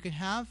things, that you can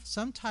have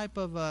some type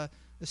of a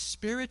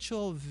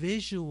spiritual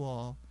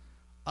visual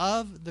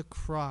of the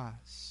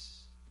cross.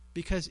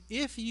 Because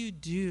if you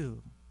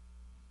do,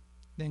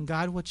 then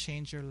God will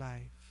change your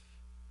life.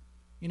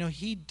 You know,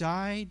 He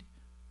died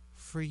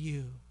for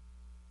you.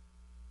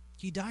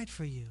 He died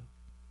for you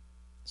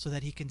so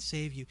that He can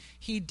save you.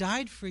 He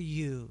died for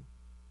you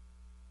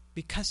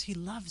because He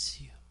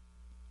loves you.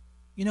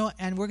 You know,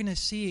 and we're going to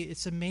see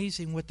it's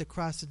amazing what the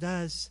cross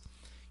does.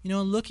 You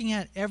know, looking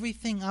at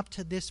everything up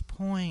to this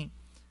point,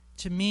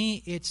 to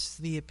me, it's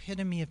the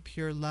epitome of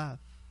pure love.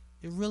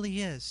 It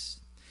really is.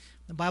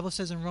 The Bible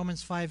says in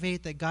Romans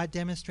 5:8 that God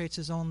demonstrates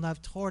His own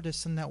love toward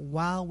us, and that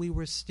while we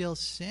were still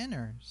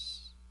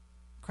sinners,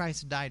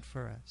 Christ died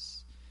for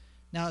us.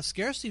 Now,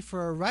 scarcely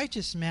for a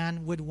righteous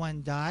man would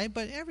one die,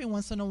 but every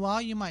once in a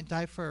while you might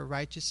die for a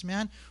righteous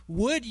man.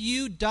 Would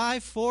you die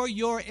for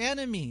your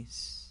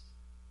enemies?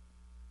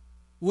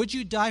 Would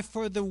you die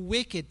for the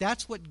wicked?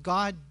 That's what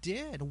God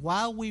did.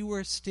 While we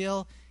were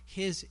still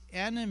His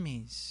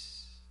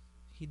enemies,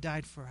 He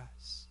died for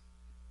us.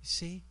 You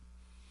see?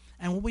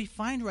 And what we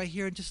find right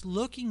here, just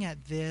looking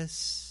at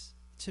this,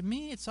 to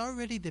me, it's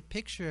already the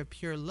picture of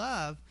pure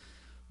love.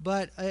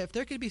 But if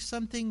there could be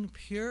something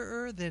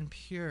purer than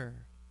pure,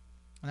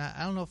 and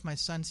I don't know if my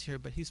son's here,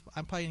 but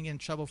I'm probably going to get in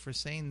trouble for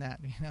saying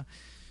that. You know,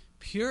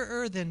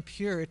 purer than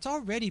pure. It's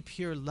already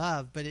pure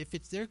love, but if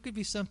there could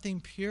be something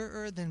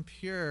purer than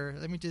pure,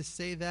 let me just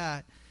say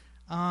that,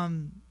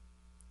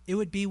 it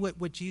would be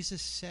what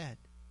Jesus said.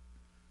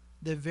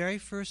 The very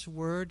first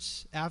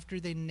words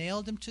after they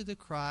nailed Him to the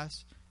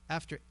cross,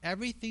 after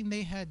everything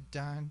they had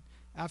done,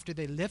 after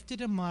they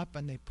lifted Him up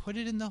and they put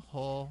it in the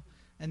hole,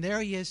 and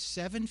there He is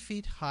 7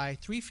 feet high,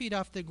 3 feet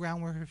off the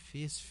ground where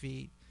His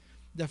feet.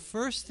 The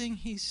first thing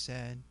He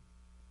said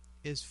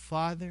is,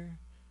 Father,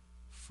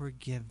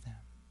 forgive them.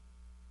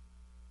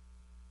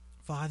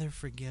 Father,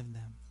 forgive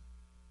them.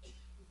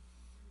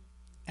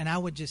 And I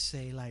would just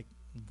say, like,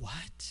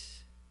 what?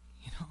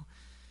 You know?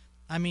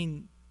 I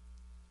mean,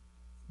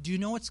 do you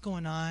know what's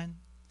going on?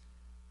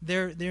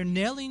 They're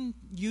nailing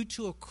you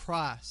to a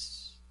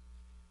cross.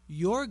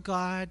 You're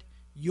God,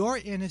 you're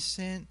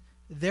innocent,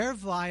 they're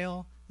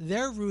vile,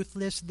 they're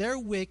ruthless, they're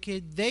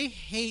wicked, they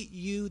hate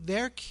you,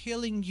 they're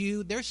killing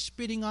you, they're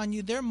spitting on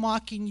you, they're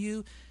mocking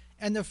you,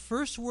 and the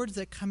first words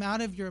that come out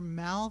of your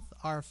mouth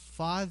are,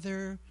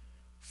 Father,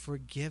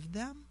 forgive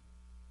them?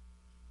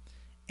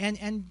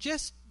 And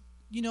just,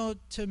 you know,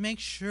 to make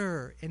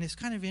sure, and it's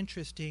kind of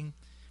interesting,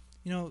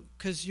 you know,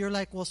 because you're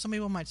like, well, some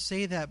people might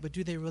say that, but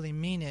do they really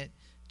mean it?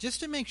 Just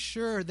to make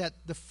sure that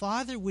the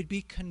Father would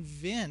be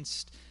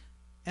convinced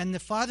and the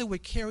Father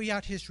would carry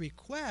out His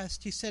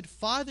request, He said,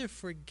 Father,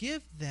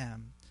 forgive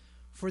them,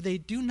 for they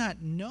do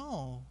not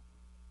know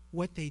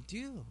what they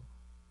do.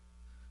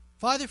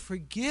 Father,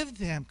 forgive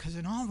them, because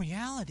in all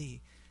reality,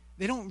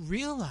 they don't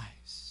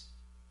realize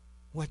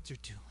what they're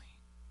doing.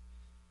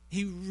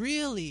 He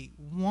really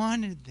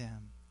wanted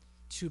them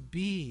to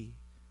be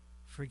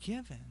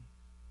forgiven.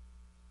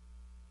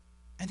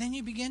 And then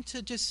you begin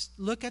to just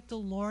look at the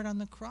Lord on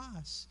the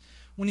cross.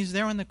 When He's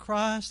there on the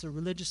cross, the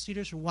religious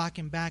leaders are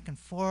walking back and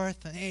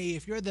forth. And, hey,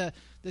 if you're the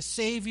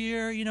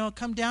Savior, you know,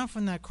 come down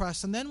from that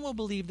cross. And then we'll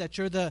believe that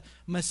you're the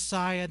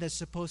Messiah that's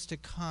supposed to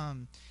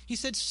come. He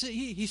said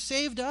He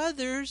saved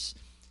others.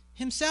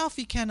 Himself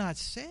He cannot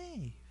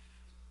save.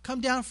 Come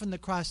down from the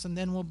cross and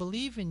then we'll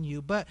believe in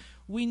you. But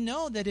we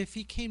know that if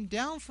He came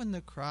down from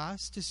the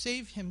cross to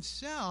save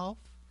Himself,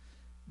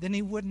 then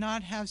He would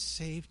not have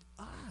saved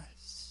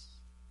us.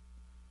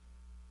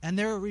 And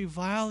they're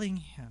reviling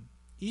Him.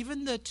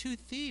 Even the 2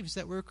 thieves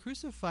that were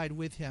crucified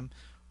with Him,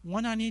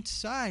 one on each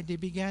side, they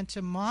began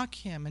to mock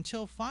Him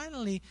until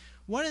finally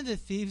one of the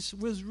thieves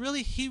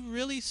he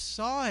really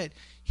saw it.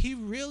 He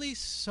really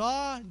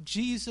saw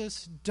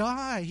Jesus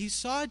die. He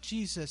saw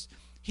Jesus.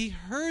 He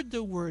heard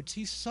the words.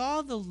 He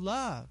saw the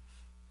love.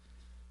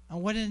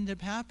 And what ended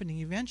up happening?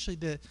 Eventually,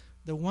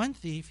 the one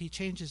thief, he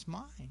changed his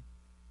mind.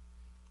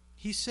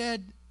 He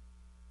said,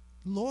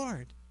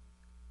 Lord,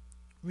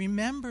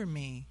 remember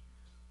me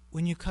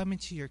when you come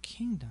into your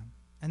kingdom.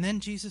 And then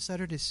Jesus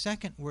uttered his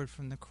second word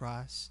from the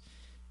cross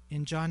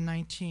in John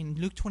 19.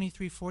 Luke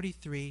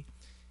 23:43,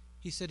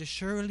 he said,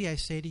 assuredly I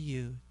say to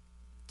you,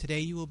 today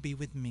you will be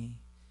with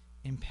me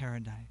in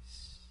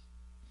paradise.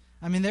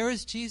 I mean, there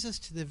is Jesus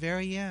to the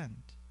very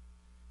end,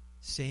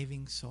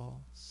 saving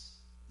souls.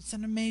 It's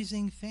an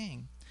amazing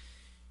thing.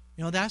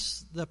 You know,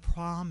 that's the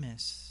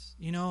promise.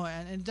 You know,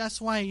 and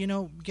that's why, you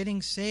know,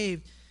 getting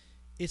saved,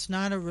 it's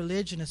not a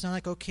religion. It's not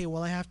like, okay,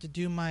 well, I have to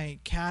do my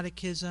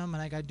catechism,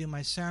 and I got to do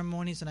my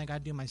ceremonies, and I got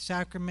to do my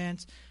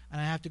sacraments,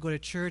 and I have to go to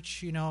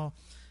church, you know,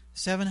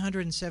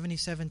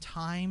 777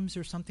 times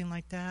or something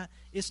like that.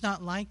 It's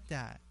not like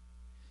that.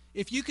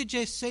 If you could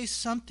just say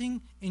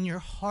something in your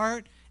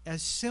heart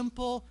as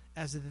simple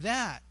as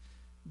that,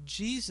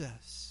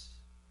 Jesus,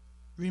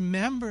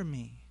 remember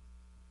me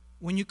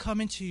when you come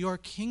into your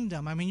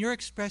kingdom. I mean, you're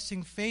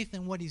expressing faith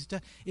in what he's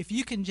done. If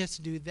you can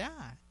just do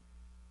that,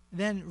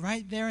 then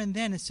right there and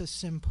then, it's a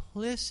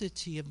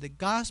simplicity of the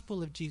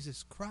gospel of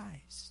Jesus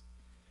Christ.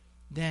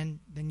 Then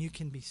you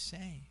can be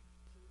saved.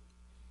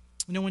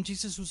 You know, when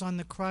Jesus was on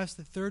the cross,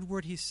 the third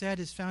word he said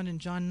is found in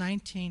John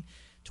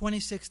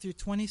 19:26 through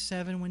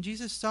 27. When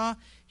Jesus saw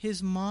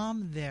his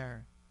mom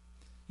there,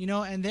 you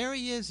know, and there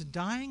he is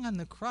dying on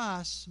the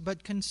cross,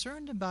 but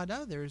concerned about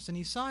others. And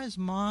he saw his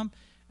mom,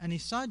 and he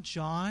saw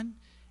John,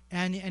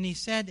 and he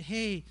said,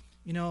 hey,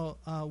 you know,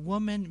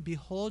 woman,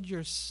 behold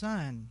your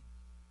son.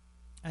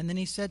 And then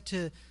he said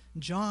to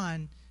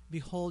John,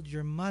 behold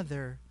your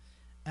mother.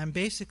 And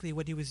basically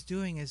what he was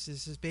doing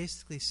is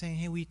basically saying,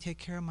 hey, will you take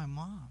care of my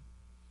mom?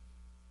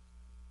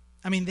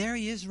 I mean, there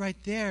he is right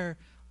there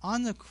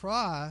on the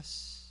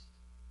cross.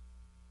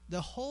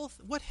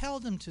 What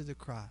held him to the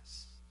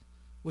cross?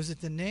 Was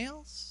it the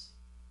nails?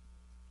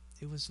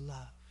 It was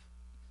love.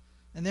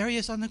 And there he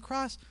is on the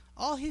cross.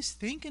 All he's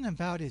thinking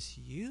about is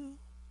you.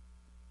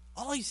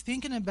 All he's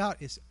thinking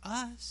about is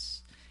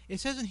us. It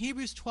says in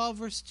Hebrews 12,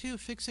 verse 2,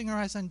 fixing our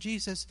eyes on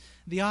Jesus,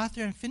 the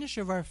author and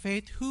finisher of our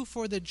faith, who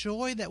for the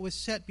joy that was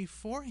set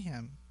before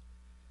him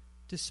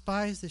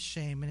despised the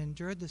shame and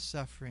endured the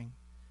suffering.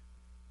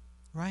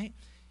 Right?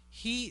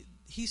 He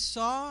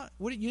saw,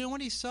 you know what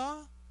he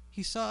saw?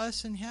 He saw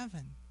us in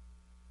heaven.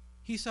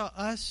 He saw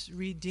us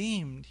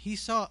redeemed. He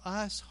saw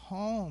us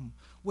home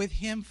with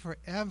him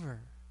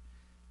forever.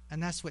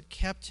 And that's what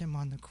kept him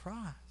on the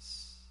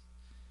cross.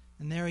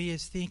 And there he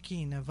is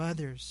thinking of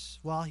others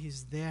while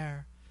he's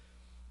there.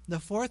 The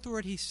fourth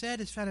word he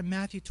said is found in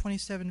Matthew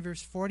 27,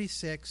 verse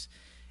 46.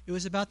 It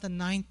was about the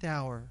 9th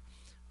hour.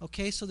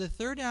 Okay, so the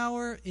third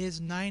hour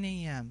is 9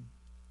 a.m.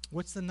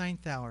 What's the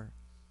 9th hour?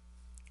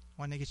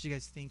 I want to get you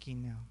guys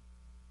thinking now.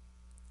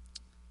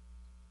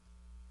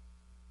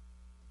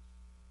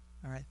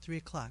 All right, 3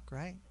 o'clock,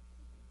 right?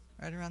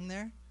 Right around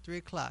there? 3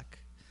 o'clock.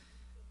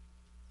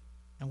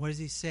 And what does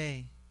he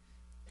say?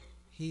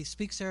 He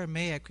speaks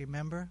Aramaic,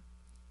 remember?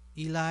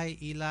 Eli,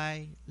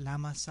 Eli,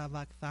 lama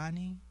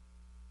sabachthani.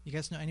 You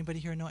guys know, anybody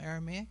here know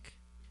Aramaic?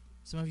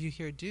 Some of you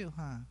here do,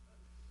 huh?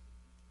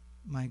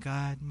 My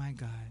God,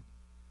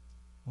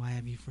 why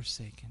have you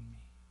forsaken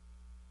me?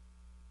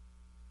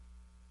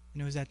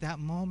 And it was at that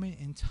moment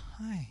in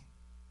time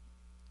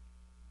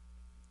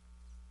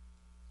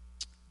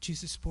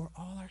Jesus bore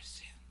all our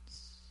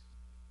sins,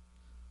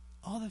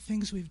 all the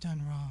things we've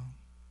done wrong,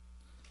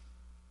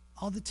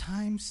 all the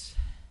times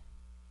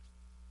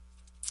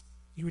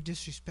you were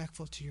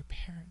disrespectful to your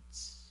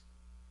parents,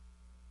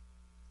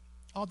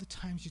 all the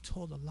times you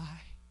told a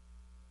lie.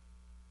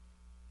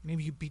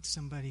 Maybe you beat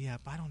somebody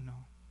up, I don't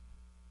know.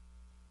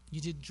 You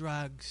did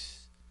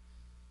drugs.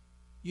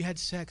 You had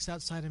sex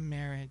outside of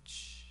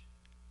marriage.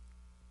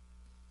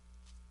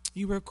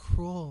 You were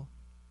cruel.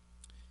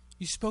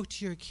 You spoke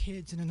to your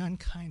kids in an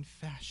unkind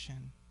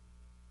fashion.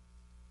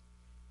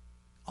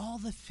 All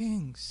the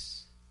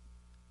things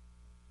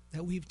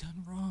that we've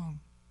done wrong,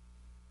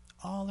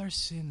 all our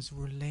sins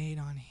were laid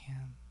on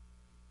him.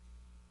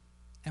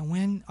 And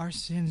when our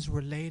sins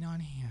were laid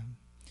on him,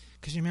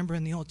 because you remember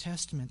in the Old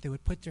Testament, they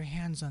would put their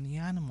hands on the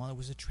animal. It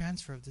was a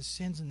transfer of the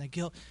sins and the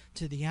guilt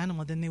to the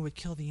animal. Then they would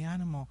kill the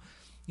animal.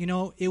 You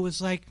know, it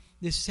was like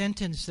this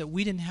sentence that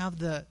we didn't have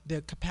the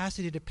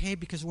capacity to pay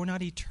because we're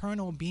not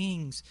eternal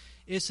beings.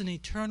 It's an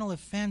eternal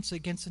offense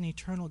against an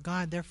eternal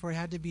God. Therefore, it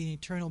had to be an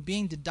eternal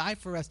being to die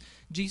for us.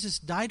 Jesus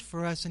died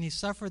for us, and he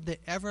suffered the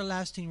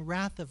everlasting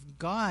wrath of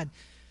God.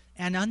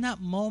 And on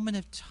that moment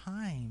of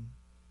time,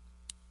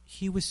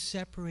 he was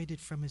separated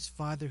from his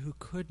Father, who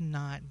could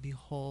not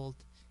behold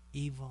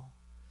evil.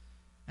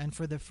 And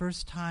for the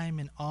first time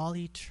in all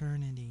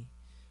eternity,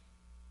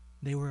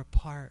 they were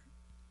apart.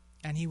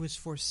 And he was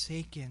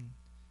forsaken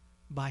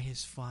by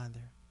his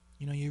Father.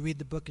 You know, you read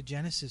the book of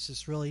Genesis,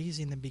 it's real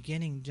easy in the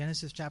beginning.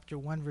 Genesis chapter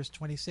 1, verse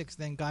 26,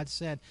 then God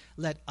said,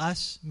 let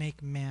us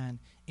make man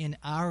in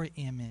our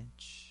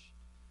image.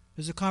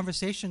 There's a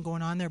conversation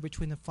going on there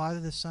between the Father,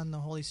 the Son, and the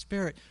Holy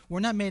Spirit. We're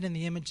not made in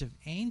the image of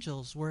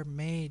angels. We're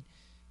made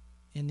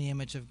in the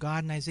image of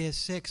God. In Isaiah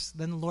 6,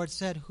 then the Lord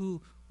said,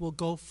 who will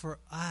go for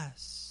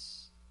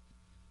us?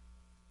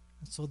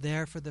 And so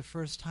there, for the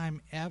first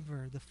time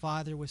ever, the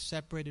Father was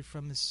separated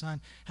from His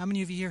Son. How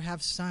many of you here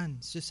have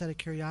sons? Just out of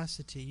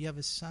curiosity, you have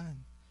a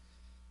son.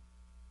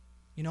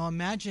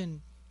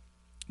 Imagine,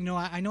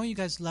 I know you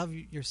guys love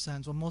your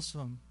sons. Well, most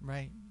of them,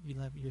 right? You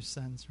love your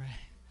sons, right?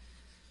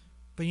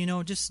 But,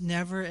 just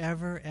never,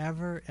 ever,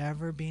 ever,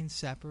 ever being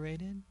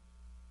separated.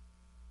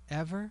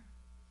 Ever.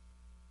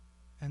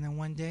 And then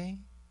one day,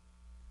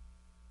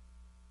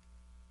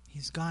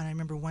 he's gone. I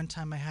remember one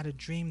time I had a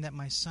dream that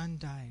my son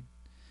died.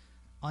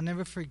 I'll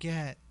never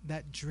forget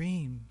that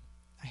dream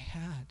I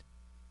had.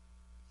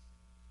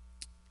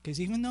 Because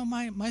even though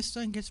my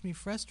son gets me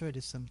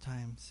frustrated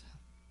sometimes,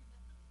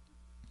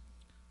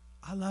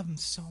 I love him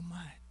so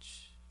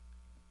much.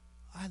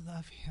 I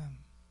love him.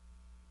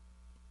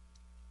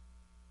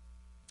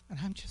 And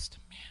I'm just a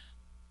man.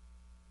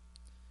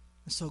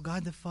 And so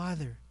God the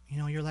Father,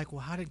 you're like,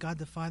 well, how did God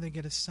the Father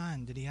get a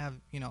son? Did he have,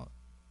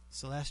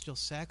 celestial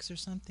sex or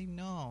something?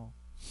 No.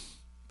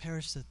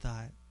 Perish the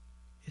thought.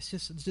 It's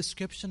just a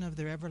description of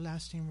their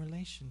everlasting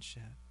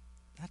relationship.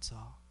 That's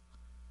all.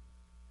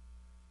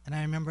 And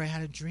I remember I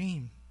had a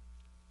dream.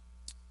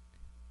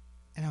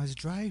 And I was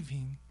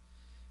driving.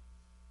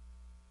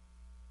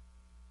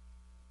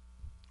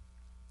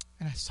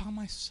 And I saw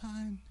my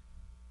son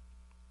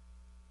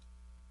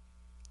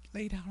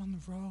laid out on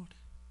the road.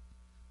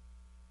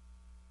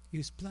 He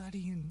was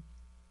bloody and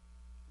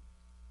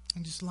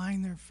just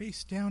lying there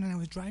face down. And I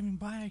was driving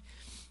by.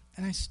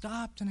 And I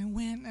stopped and I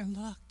went and I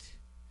looked.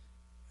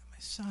 My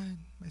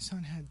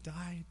son had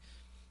died.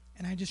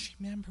 And I just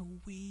remember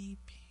weeping.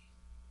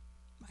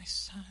 My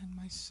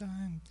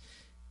son.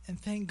 And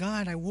thank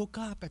God I woke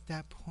up at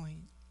that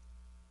point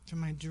from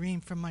my dream,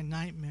 from my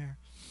nightmare.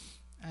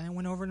 And I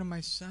went over to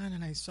my son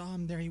and I saw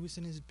him there. He was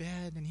in his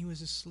bed and he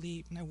was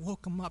asleep. And I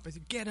woke him up. I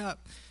said, get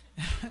up.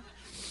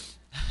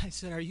 I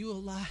said, are you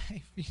alive?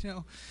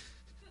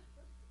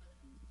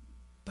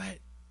 But,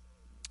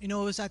 it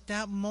was at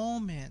that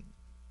moment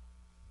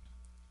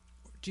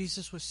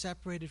Jesus was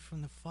separated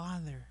from the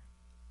Father,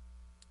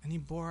 and He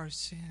bore our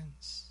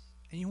sins.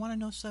 And you want to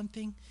know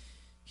something?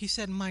 He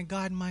said, my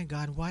God,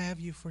 why have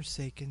you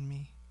forsaken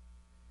me?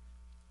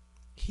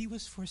 He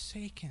was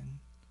forsaken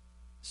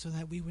so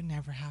that we would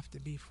never have to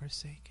be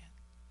forsaken.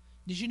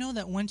 Did you know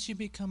that once you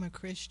become a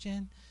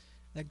Christian,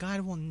 that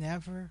God will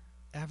never,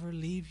 ever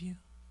leave you,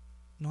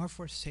 nor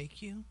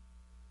forsake you?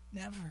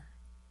 Never.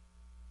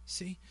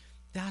 See,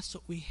 that's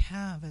what we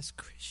have as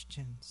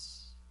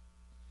Christians.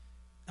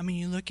 I mean,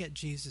 you look at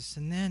Jesus,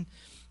 and then,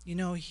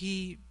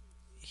 he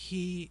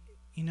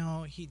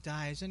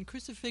dies. And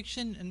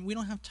crucifixion, and we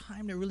don't have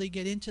time to really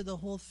get into the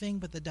whole thing,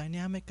 but the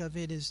dynamic of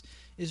it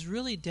is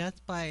really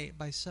death by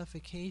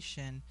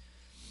suffocation.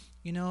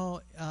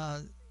 You're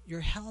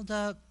held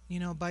up,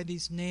 by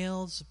these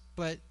nails,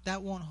 but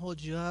that won't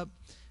hold you up.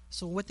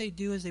 So what they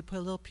do is they put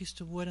a little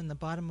piece of wood in the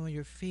bottom of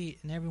your feet,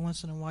 and every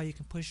once in a while you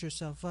can push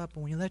yourself up.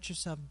 And when you let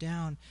yourself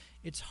down,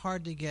 it's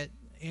hard to get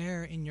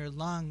air in your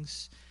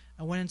lungs.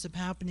 And what ends up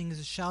happening is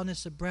the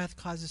shallowness of breath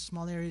causes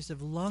small areas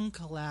of lung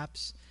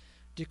collapse.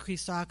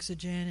 Decreased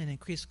oxygen and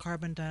increased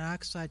carbon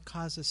dioxide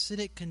cause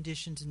acidic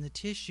conditions in the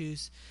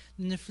tissues.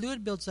 And the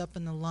fluid builds up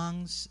in the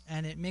lungs,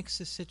 and it makes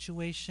the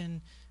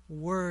situation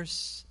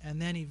worse. And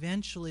then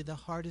eventually the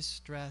heart is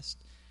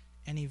stressed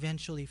and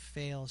eventually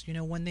fails.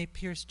 When they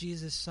pierced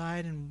Jesus'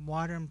 side and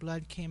water and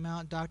blood came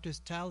out, doctors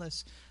tell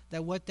us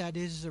that what that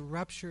is a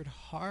ruptured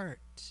heart.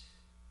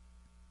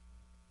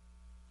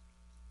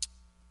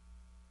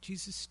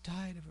 Jesus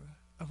died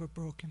of a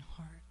broken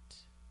heart.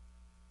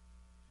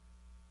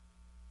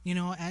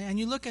 And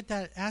you look at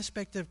that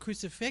aspect of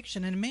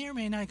crucifixion, and it may or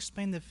may not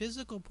explain the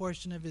physical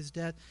portion of his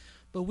death,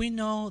 but we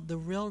know the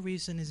real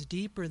reason is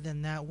deeper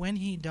than that. When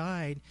he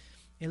died,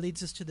 it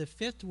leads us to the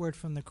fifth word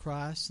from the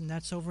cross, and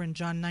that's over in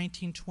John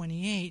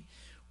 19:28,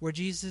 where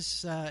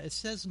Jesus, it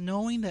says,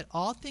 knowing that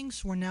all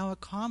things were now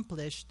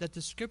accomplished, that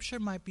the scripture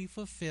might be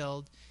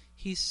fulfilled,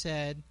 he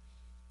said,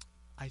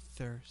 I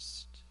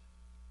thirst.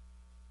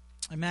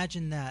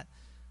 Imagine that.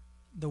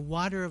 The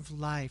water of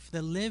life,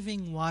 the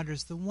living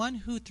waters, the one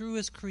who through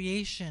his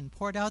creation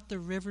poured out the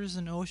rivers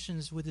and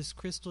oceans with his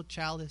crystal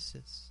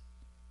chalices,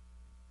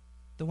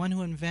 the one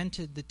who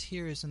invented the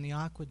tears and the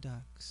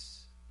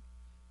aqueducts.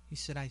 He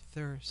said, I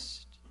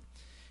thirst.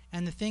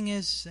 And the thing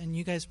is, and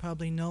you guys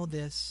probably know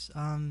this,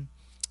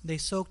 they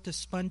soaked a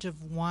sponge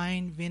of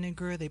wine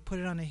vinegar, they put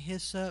it on a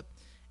hyssop,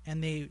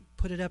 and they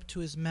put it up to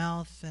his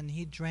mouth, and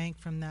he drank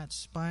from that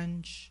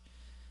sponge.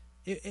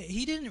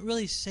 He didn't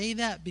really say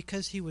that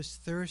because he was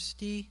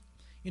thirsty.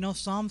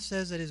 Psalm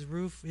says that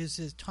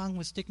his tongue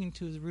was sticking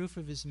to the roof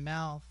of his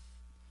mouth.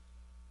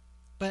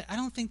 But I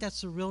don't think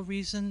that's the real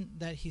reason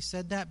that he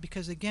said that,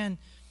 because again,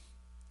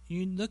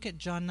 you look at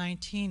John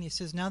 19, he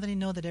says, now that he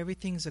know that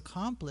everything's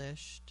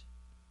accomplished,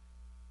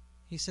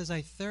 he says,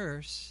 I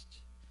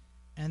thirst.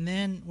 And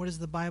then what does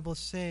the Bible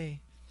say?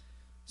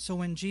 So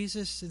when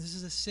Jesus, this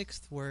is the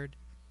sixth word,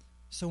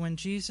 so when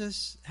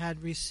Jesus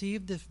had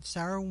received the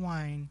sour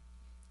wine,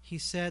 he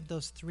said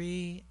those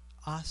three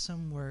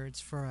awesome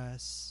words for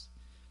us.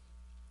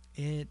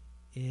 It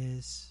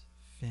is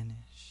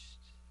finished.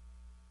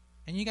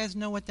 And you guys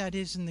know what that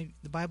is in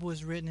the Bible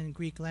was written in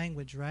Greek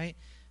language, right?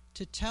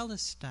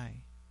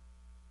 Tetelestai.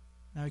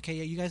 Okay,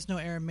 you guys know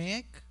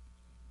Aramaic?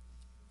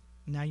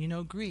 Now you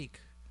know Greek.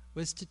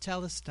 What's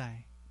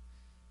tetelestai?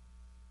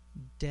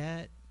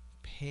 Debt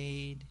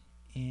paid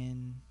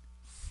in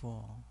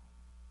full.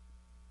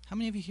 How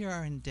many of you here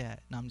are in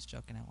debt? No, I'm just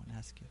joking. I won't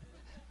ask you that.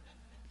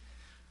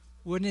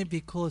 Wouldn't it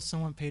be cool if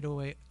someone paid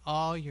away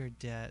all your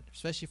debt,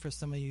 especially for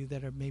some of you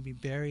that are maybe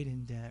buried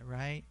in debt,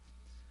 right?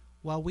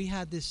 Well, we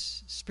had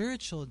this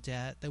spiritual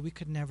debt that we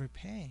could never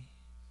pay.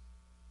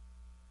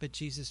 But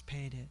Jesus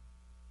paid it.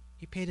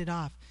 He paid it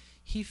off.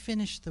 He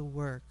finished the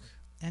work.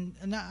 And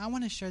I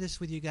want to share this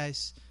with you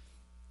guys.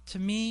 To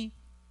me,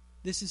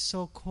 this is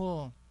so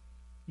cool.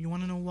 You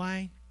want to know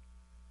why?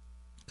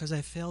 Because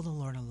I fail the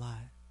Lord a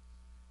lot.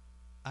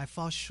 I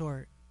fall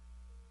short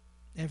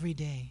every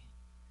day.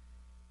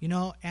 You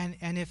know, and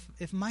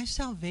if my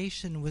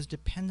salvation was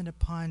dependent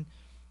upon,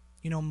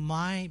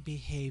 my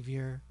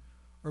behavior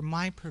or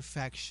my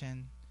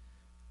perfection,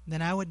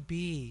 then I would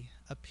be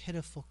a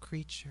pitiful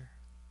creature.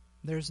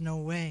 There's no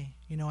way,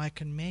 I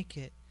can make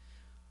it.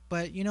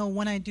 But,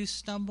 when I do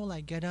stumble,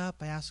 I get up,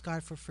 I ask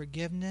God for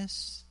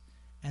forgiveness,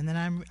 and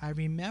then I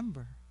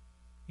remember,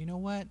 you know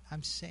what?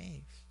 I'm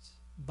saved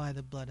by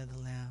the blood of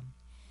the Lamb.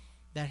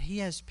 That He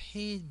has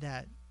paid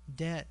that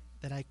debt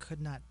that I could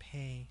not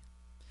pay.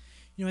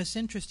 It's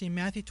interesting.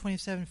 Matthew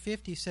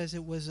 27:50 says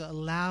it was a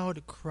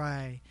loud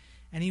cry,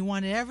 and He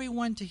wanted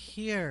everyone to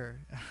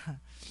hear.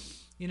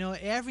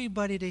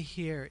 Everybody to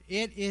hear.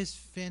 It is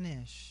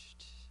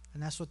finished.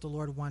 And that's what the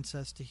Lord wants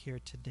us to hear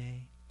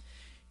today.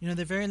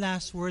 The very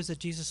last words that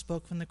Jesus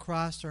spoke from the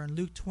cross are in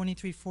Luke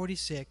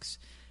 23:46.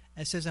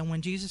 It says, and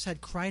when Jesus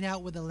had cried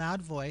out with a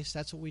loud voice,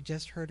 that's what we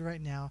just heard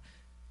right now,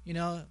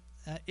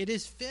 it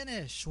is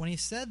finished. When He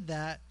said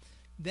that,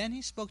 then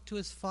He spoke to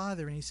His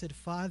Father, and He said,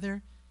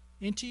 Father,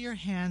 into your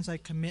hands I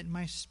commit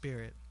my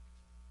spirit.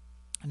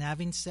 And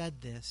having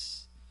said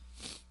this,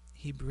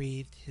 He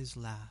breathed His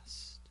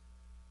last.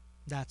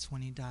 That's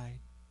when He died.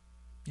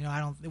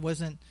 It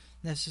wasn't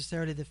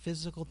necessarily the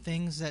physical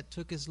things that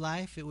took His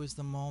life. It was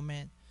the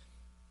moment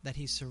that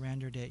He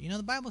surrendered it.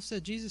 The Bible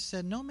said, Jesus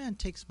said, no man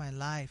takes my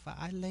life.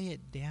 I lay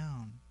it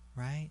down,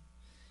 right?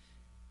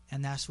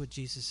 And that's what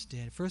Jesus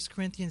did. 1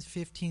 Corinthians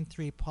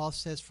 15:3, Paul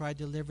says, for I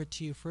delivered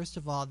to you first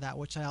of all that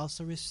which I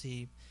also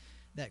received,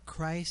 that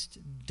Christ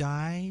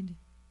died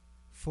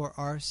for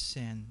our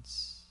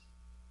sins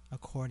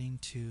according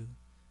to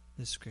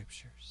the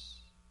Scriptures.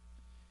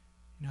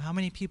 How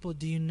many people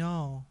do you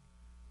know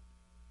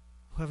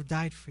who have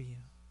died for you?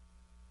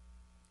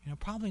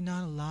 Probably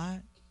not a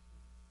lot,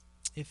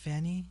 if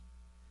any.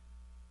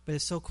 But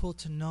it's so cool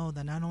to know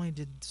that not only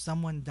did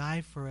someone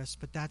die for us,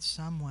 but that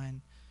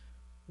someone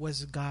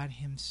was God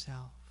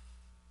Himself.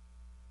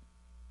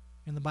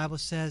 And the Bible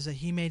says that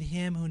He made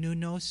Him who knew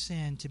no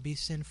sin to be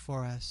sin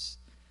for us,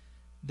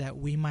 that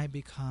we might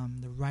become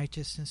the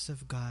righteousness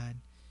of God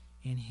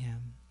in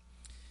Him.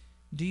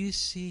 Do you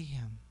see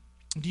Him?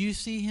 Do you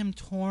see Him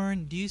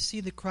torn? Do you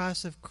see the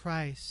cross of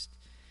Christ?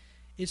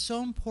 It's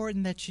so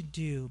important that you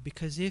do,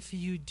 because if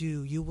you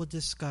do, you will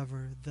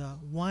discover the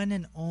one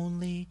and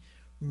only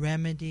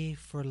remedy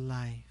for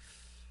life.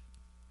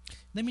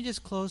 Let me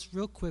just close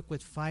real quick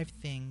with 5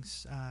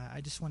 things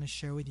I just want to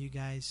share with you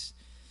guys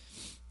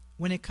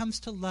when it comes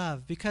to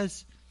love,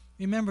 because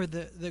remember,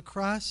 the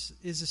cross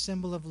is a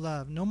symbol of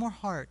love. No more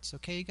hearts,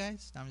 okay, you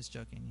guys? No, I'm just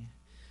joking.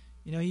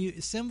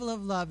 Symbol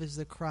of love is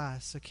the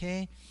cross,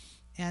 okay?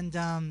 And,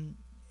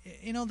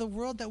 the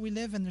world that we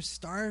live in, they're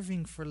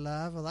starving for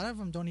love. A lot of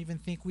them don't even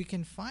think we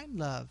can find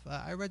love.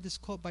 I read this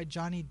quote by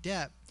Johnny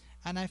Depp,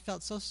 and I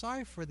felt so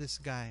sorry for this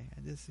guy.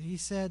 He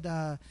said,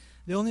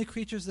 the only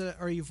creatures that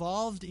are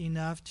evolved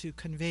enough to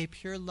convey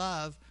pure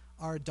love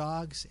are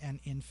dogs and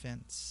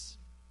infants.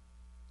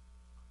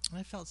 And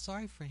I felt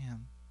sorry for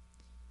him.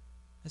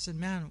 I said,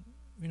 man,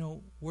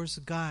 where's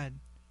God?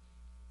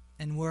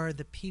 And where are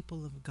the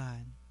people of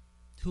God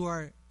who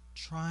are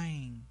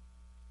trying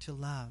to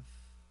love?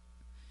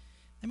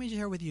 Let me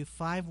share with you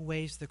 5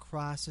 ways the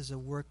cross is a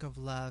work of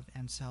love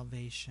and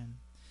salvation.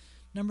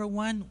 Number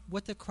 1,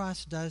 what the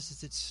cross does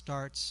is it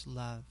starts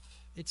love.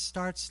 It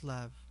starts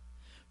love.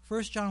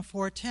 1 John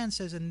 4:10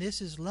 says, and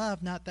this is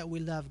love, not that we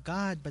love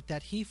God, but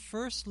that He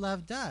first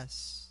loved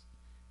us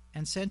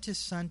and sent His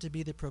Son to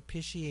be the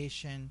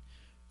propitiation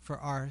for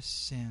our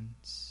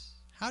sins.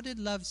 How did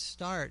love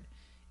start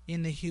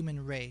in the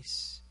human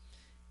race?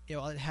 It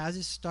has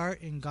its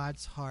start in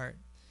God's heart.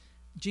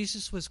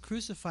 Jesus was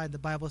crucified, the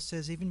Bible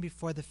says, even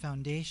before the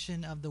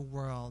foundation of the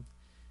world.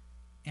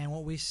 And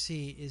what we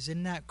see is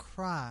in that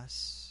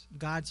cross,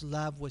 God's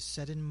love was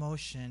set in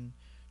motion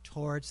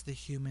towards the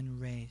human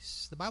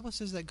race. The Bible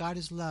says that God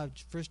is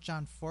loved, 1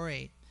 John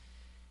 4:8.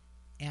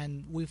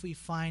 And what we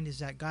find is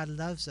that God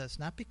loves us,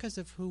 not because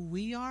of who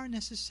we are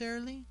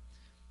necessarily,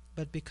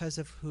 but because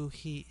of who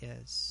He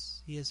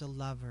is. He is a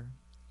lover.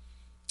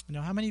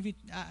 How many of you,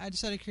 I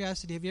just out of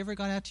curiosity, have you ever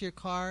gone out to your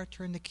car,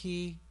 turned the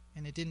key,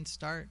 and it didn't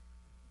start?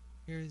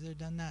 You ever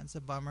done that? It's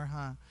a bummer,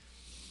 huh?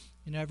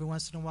 Every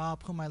once in a while I'll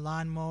put my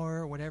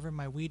lawnmower or whatever,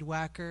 my weed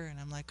whacker, and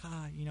I'm like,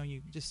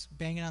 you just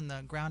bang it on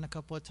the ground a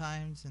couple of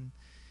times, and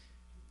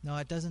no,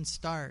 it doesn't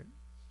start.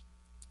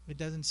 It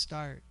doesn't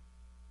start.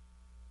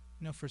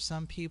 For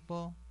some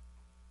people,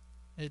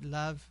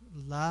 love,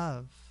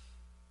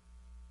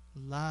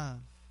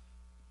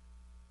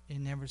 it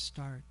never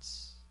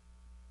starts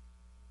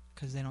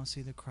because they don't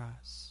see the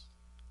cross.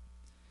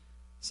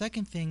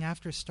 Second thing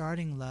after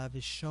starting love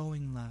is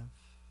showing love.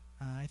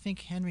 I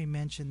think Henry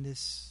mentioned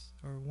this,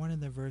 or one of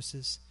the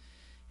verses,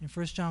 in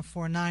 1 John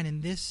 4:9,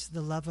 "In this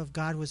the love of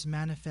God was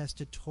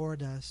manifested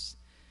toward us,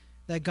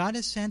 that God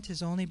has sent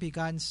His only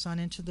begotten Son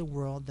into the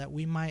world that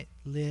we might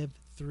live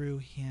through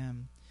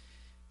Him."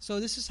 So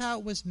this is how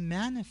it was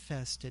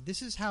manifested.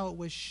 This is how it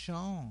was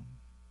shown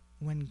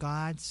when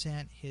God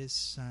sent His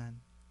Son.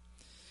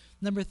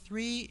 Number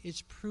 3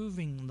 is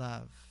proving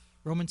love.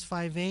 Romans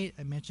 5:8,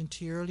 I mentioned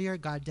to you earlier,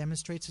 God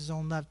demonstrates His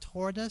own love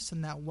toward us,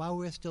 and that while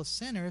we're still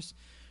sinners,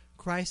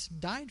 Christ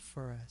died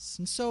for us.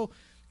 And so,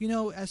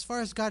 as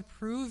far as God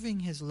proving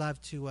His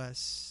love to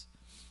us,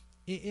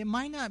 it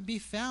might not be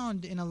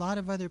found in a lot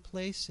of other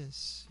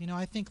places.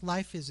 I think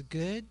life is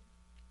good,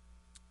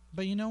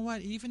 but you know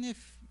what? Even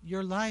if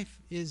your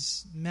life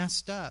is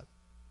messed up,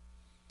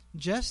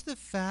 just the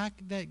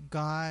fact that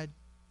God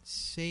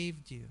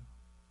saved you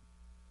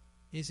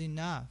is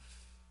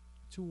enough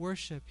to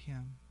worship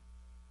Him.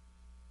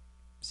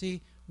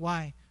 See,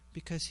 why?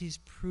 Because He's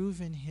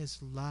proven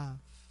His love.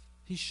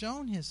 He's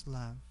shown His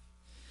love.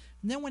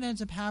 And then what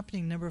ends up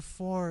happening, number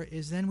 4,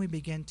 is then we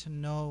begin to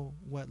know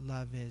what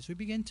love is. We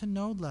begin to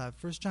know love.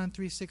 1 John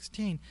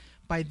 3:16,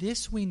 "By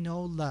this we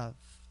know love,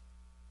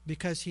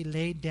 because He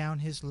laid down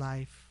His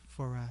life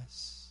for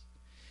us."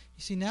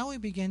 You see, now we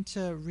begin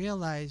to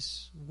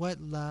realize what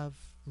love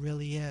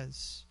really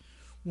is.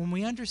 When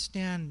we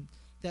understand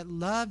that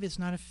love is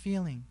not a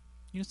feeling.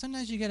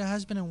 Sometimes you get a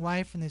husband and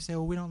wife and they say,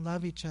 well, we don't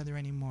love each other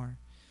anymore.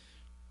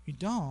 You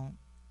don't.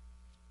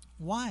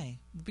 Why?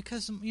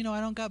 Because, I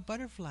don't got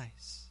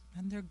butterflies.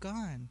 And they're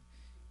gone.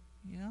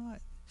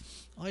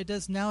 All he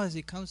does now is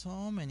he comes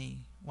home and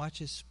he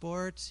watches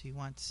sports. He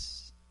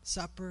wants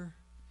supper.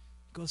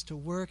 He goes to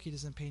work. He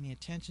doesn't pay any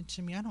attention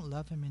to me. I don't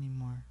love him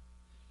anymore.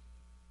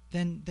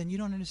 Then you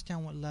don't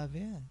understand what love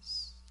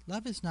is.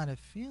 Love is not a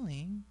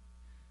feeling.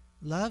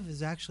 Love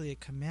is actually a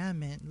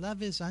commandment.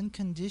 Love is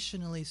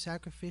unconditionally,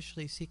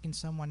 sacrificially seeking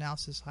someone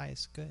else's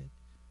highest good,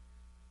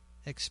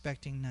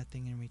 expecting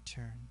nothing in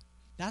return.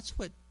 That's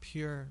what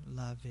pure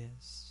love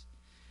is.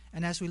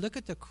 And as we look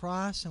at the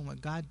cross and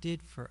what God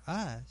did for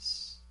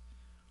us,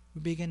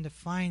 we begin to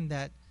find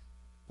that,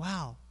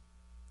 wow,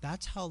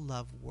 that's how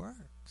love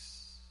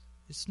works.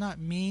 It's not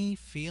me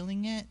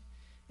feeling it.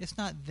 It's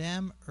not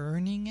them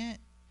earning it.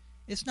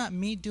 It's not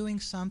me doing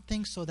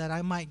something so that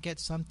I might get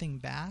something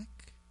back.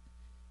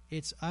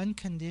 It's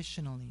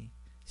unconditionally,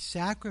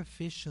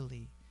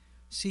 sacrificially,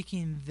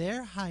 seeking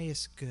their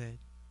highest good,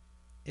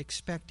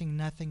 expecting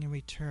nothing in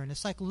return.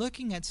 It's like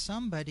looking at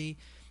somebody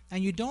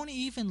and you don't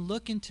even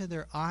look into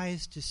their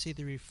eyes to see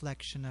the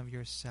reflection of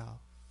yourself.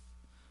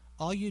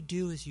 All you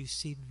do is you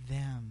see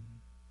them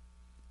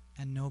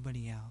and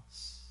nobody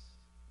else.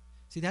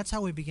 See, that's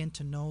how we begin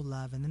to know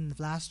love. And then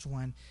the last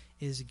one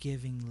is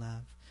giving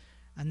love.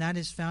 And that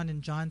is found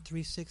in John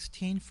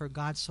 3:16. "For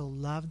God so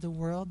loved the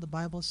world," the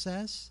Bible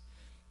says,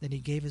 "that He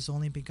gave His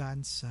only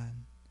begotten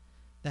Son,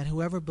 that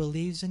whoever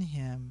believes in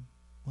Him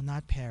will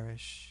not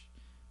perish,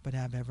 but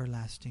have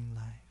everlasting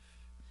life."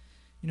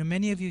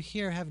 Many of you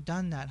here have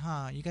done that,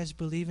 huh? You guys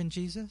believe in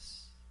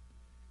Jesus?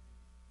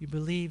 You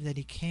believe that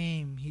He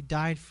came, He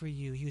died for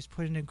you, He was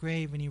put in a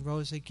grave, and He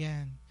rose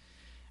again.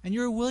 And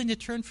you're willing to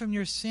turn from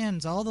your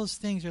sins, all those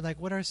things. You're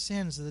like, what are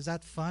sins? Is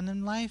that fun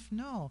in life?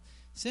 No.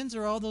 Sins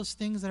are all those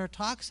things that are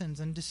toxins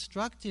and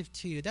destructive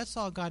to you. That's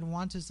all God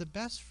wants is the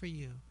best for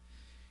you.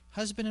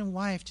 Husband and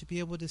wife to be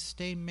able to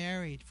stay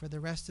married for the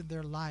rest of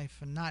their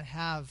life and not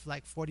have,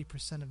 like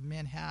 40% of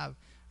men have,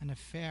 an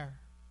affair.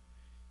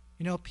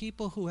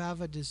 People who have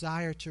a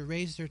desire to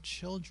raise their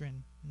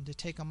children and to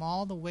take them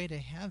all the way to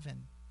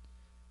heaven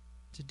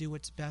to do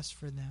what's best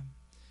for them.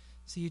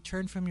 So you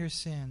turn from your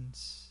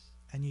sins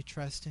and you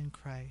trust in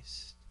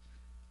Christ.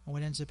 And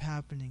what ends up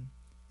happening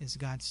is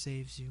God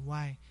saves you.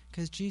 Why?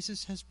 Because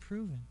Jesus has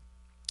proven.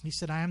 He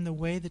said, "I am the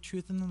way, the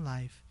truth, and the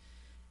life,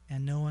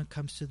 and no one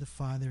comes to the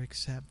Father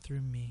except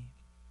through me."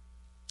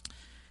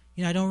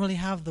 I don't really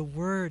have the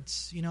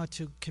words,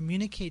 to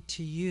communicate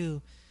to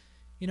you.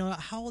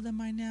 How old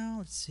am I now?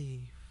 Let's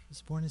see. I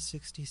was born in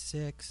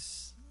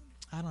 66.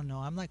 I don't know.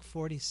 I'm like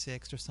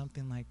 46 or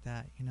something like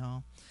that,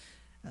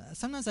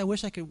 Sometimes I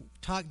wish I could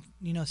talk,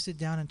 sit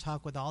down and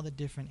talk with all the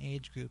different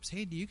age groups.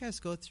 Hey, do you guys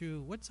go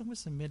through, what's a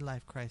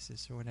midlife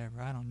crisis or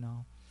whatever? I don't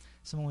know.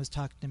 Someone was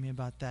talking to me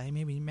about that. Hey,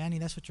 maybe, Manny,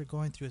 that's what you're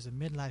going through is a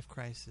midlife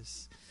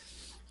crisis.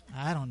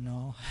 I don't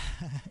know.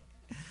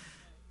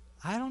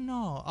 I don't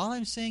know. All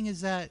I'm saying is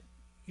that,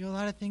 a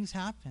lot of things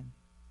happen.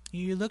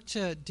 You look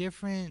to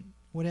different,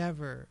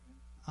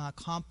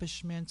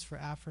 accomplishments for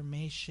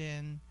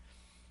affirmation.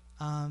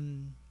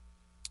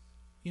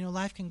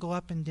 Life can go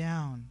up and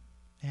down.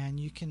 and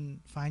you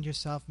can find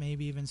yourself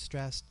maybe even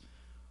stressed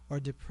or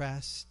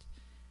depressed.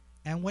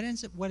 And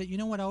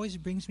what always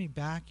brings me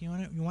back? You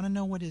want to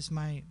know what is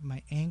my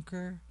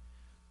anchor?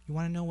 You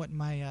want to know what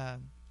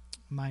my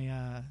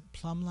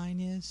plumb line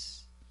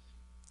is?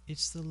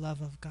 It's the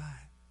love of God.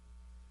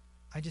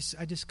 I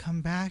just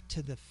come back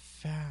to the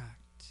fact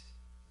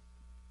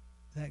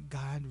that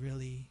God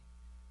really,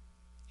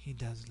 He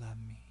does love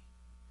me.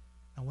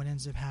 And what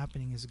ends up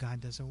happening is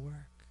God does a work.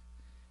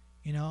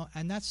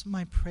 And that's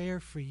my prayer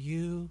for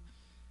you.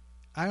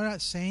 I'm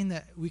not saying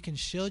that we can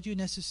shield you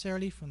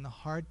necessarily from the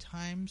hard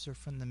times or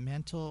from the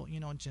mental,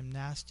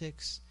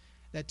 gymnastics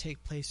that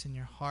take place in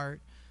your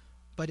heart.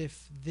 But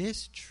if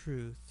this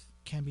truth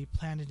can be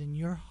planted in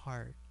your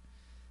heart,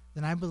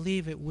 then I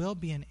believe it will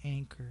be an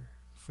anchor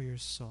for your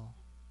soul.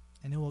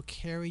 And it will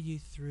carry you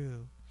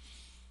through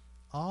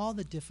all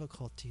the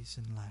difficulties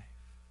in life.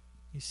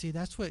 You see,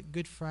 that's what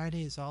Good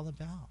Friday is all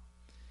about.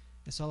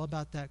 It's all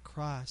about that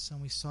cross.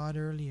 And we saw it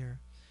earlier,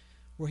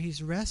 where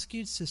He's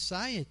rescued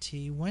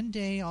society. One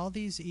day all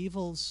these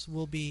evils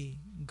will be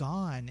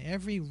gone.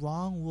 Every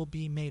wrong will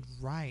be made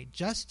right.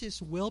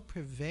 Justice will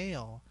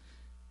prevail.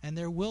 And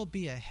there will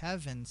be a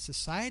heaven.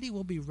 Society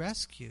will be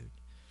rescued.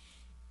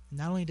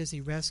 Not only does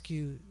He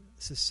rescue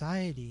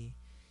society,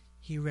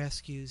 He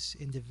rescues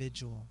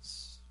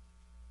individuals.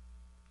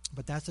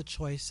 But that's a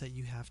choice that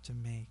you have to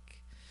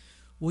make.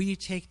 Will you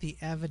take the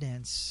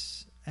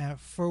evidence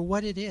for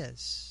what it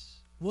is?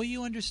 Will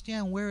you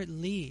understand where it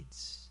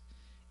leads?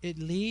 It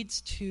leads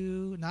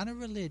to not a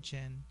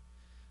religion,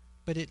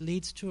 but it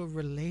leads to a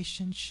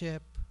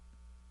relationship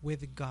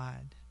with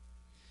God.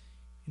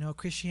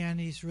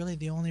 Christianity is really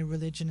the only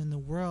religion in the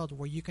world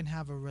where you can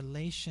have a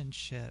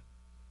relationship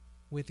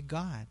with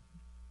God.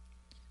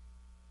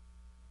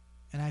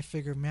 And I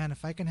figure, man,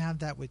 if I can have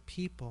that with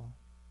people,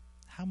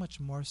 how much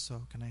more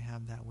so can I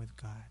have that with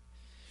God?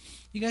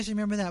 You guys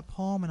remember that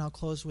poem? And I'll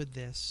close with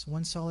this.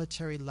 One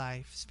Solitary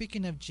Life.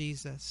 Speaking of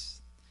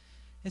Jesus,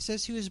 it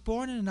says, He was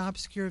born in an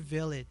obscure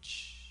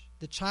village,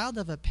 the child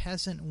of a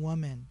peasant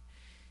woman.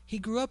 He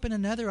grew up in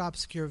another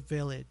obscure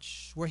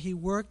village where he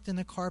worked in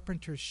a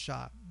carpenter's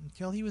shop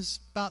until he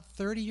was about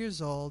 30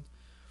 years old,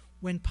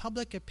 when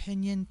public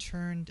opinion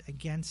turned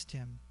against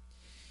him.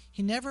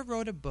 He never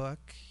wrote a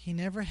book. He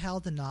never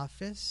held an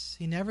office.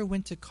 He never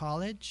went to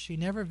college. He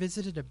never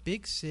visited a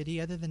big city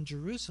other than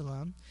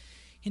Jerusalem.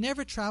 He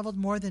never traveled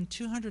more than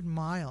 200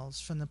 miles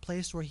from the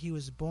place where he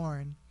was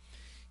born.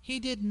 He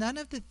did none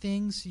of the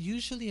things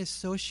usually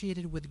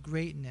associated with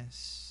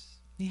greatness.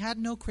 He had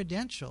no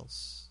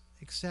credentials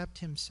except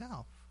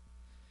himself.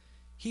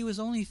 He was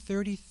only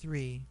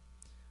 33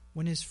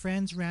 when his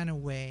friends ran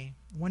away.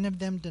 One of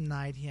them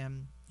denied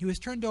him. He was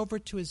turned over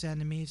to his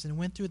enemies and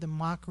went through the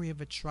mockery of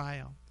a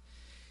trial.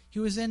 He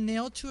was then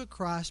nailed to a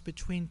cross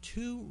between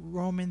two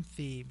Roman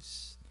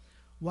thieves.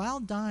 While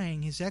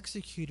dying, his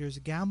executors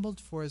gambled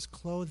for his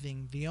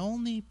clothing, the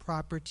only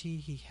property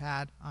he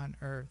had on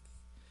earth.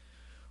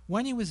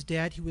 When he was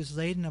dead, he was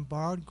laid in a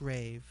borrowed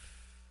grave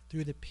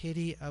through the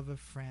pity of a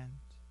friend.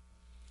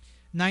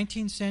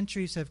 19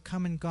 centuries have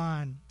come and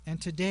gone,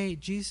 and today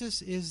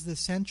Jesus is the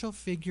central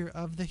figure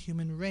of the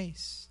human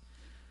race.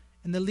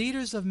 And the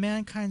leaders of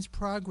mankind's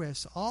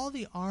progress, all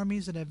the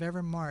armies that have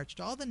ever marched,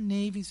 all the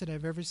navies that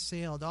have ever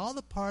sailed, all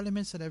the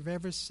parliaments that have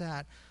ever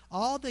sat,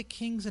 all the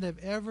kings that have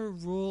ever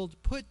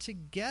ruled, put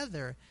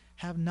together,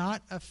 have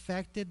not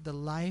affected the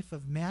life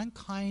of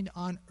mankind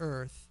on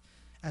earth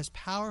as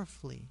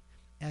powerfully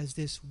as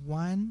this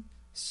one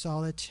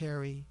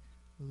solitary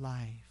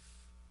life.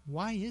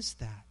 Why is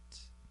that?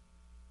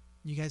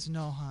 You guys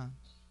know, huh?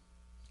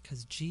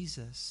 Because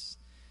Jesus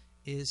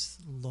is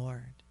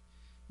Lord.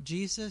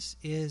 Jesus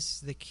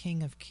is the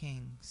King of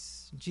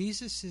Kings.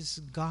 Jesus is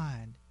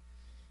God.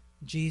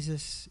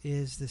 Jesus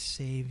is the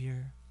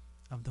Savior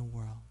of the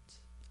world.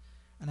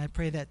 And I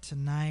pray that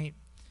tonight,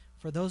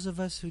 for those of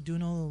us who do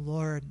know the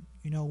Lord,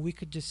 we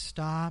could just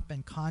stop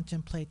and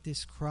contemplate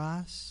this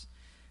cross.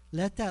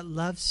 Let that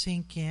love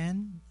sink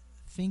in.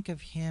 Think of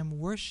Him.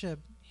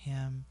 Worship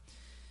Him.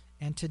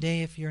 And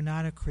today, if you're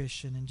not a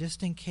Christian, and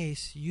just in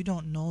case you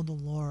don't know the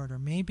Lord, or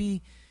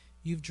maybe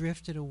you've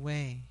drifted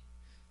away,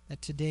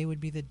 that today would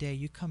be the day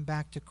you come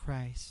back to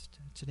Christ.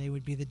 Today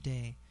would be the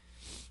day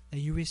that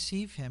you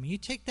receive Him. You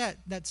take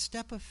that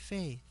step of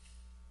faith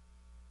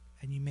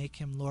and you make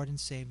Him Lord and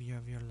Savior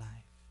of your life.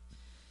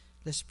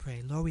 Let's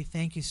pray. Lord, we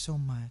thank You so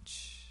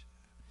much,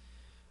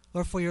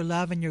 Lord, for Your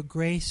love and Your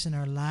grace in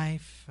our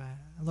life.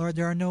 Lord,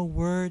 there are no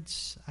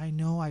words. I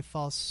know I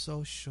fall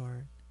so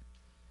short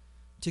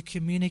to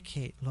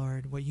communicate,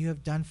 Lord, what You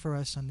have done for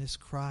us on this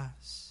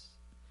cross.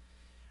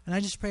 And I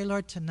just pray,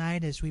 Lord,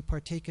 tonight as we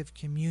partake of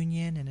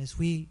communion and as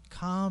we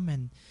come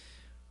and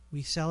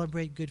we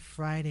celebrate Good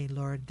Friday,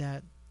 Lord,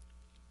 that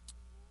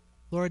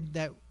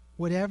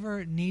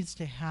whatever needs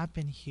to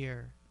happen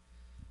here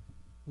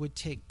would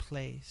take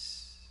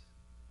place.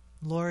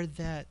 Lord,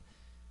 that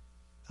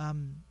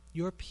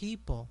Your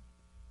people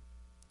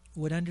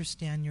would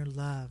understand Your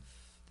love,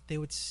 that they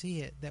would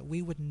see it, that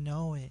we would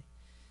know it.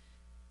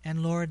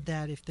 And Lord,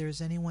 that if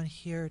there's anyone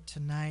here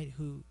tonight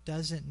who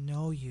doesn't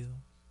know You,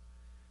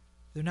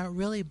 they're not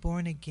really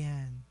born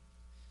again,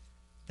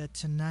 that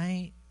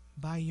tonight,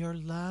 by your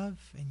love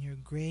and your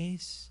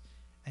grace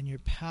and your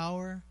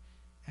power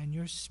and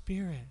your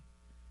Spirit,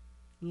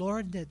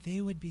 Lord, that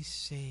they would be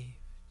saved,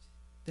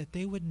 that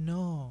they would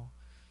know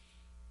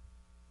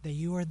that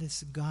you are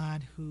this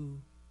God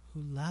who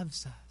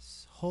loves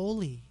us,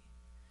 holy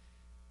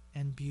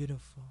and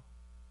beautiful.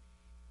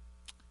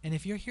 And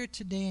if you're here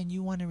today and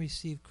you want to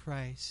receive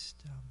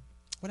Christ,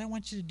 what I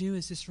want you to do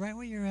is just right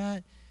where you're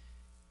at,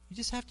 you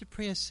just have to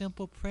pray a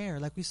simple prayer.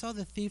 Like we saw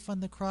the thief on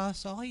the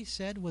cross, all he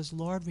said was,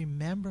 Lord,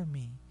 remember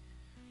me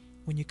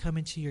when you come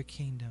into your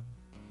kingdom.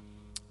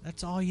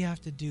 That's all you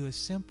have to do, a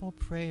simple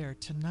prayer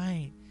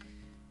tonight.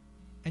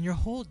 And your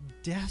whole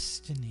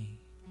destiny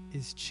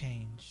is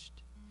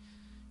changed.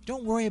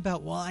 Don't worry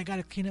about, well, I got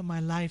to clean up my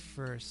life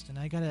first, and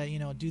I got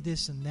to, do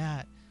this and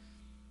that.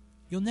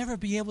 You'll never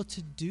be able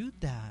to do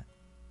that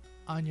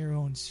on your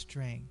own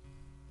strength.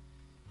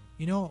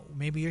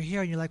 Maybe you're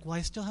here and you're like, well,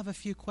 I still have a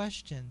few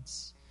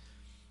questions.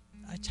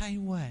 I tell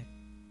you what,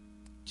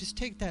 just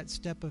take that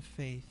step of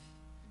faith.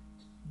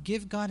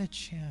 Give God a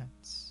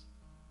chance.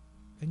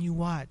 And you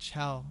watch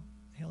how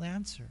He'll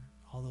answer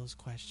all those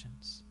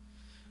questions.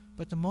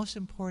 But the most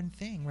important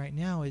thing right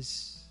now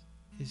is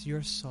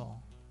your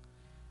soul.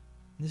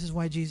 And this is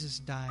why Jesus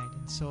died.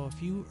 And so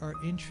if you are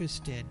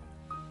interested,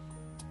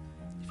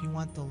 if you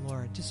want the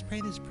Lord, just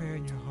pray this prayer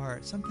in your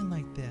heart. Something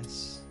like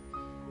this.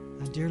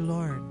 Dear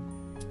Lord,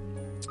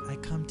 I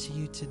come to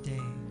you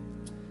today,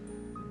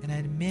 and I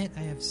admit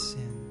I have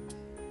sinned,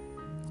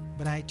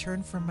 but I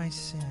turn from my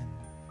sin,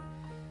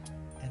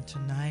 and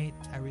tonight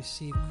I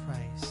receive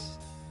Christ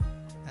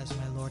as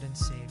my Lord and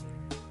Savior.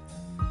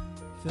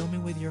 Fill me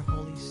with your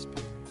Holy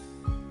Spirit,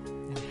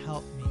 and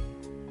help me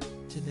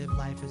to live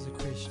life as a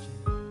Christian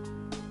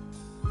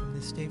from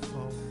this day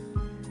forward.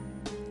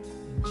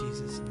 In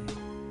Jesus' name.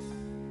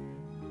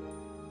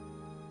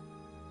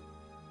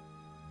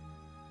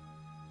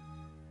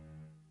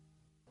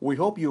 We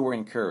hope you were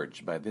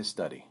encouraged by this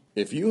study.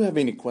 If you have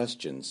any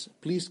questions,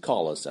 please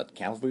call us at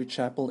Calvary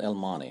Chapel El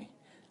Monte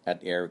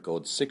at area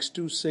code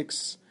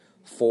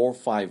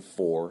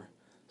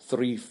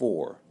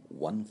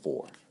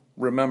 626-454-3414.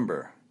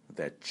 Remember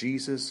that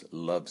Jesus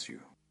loves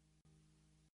you.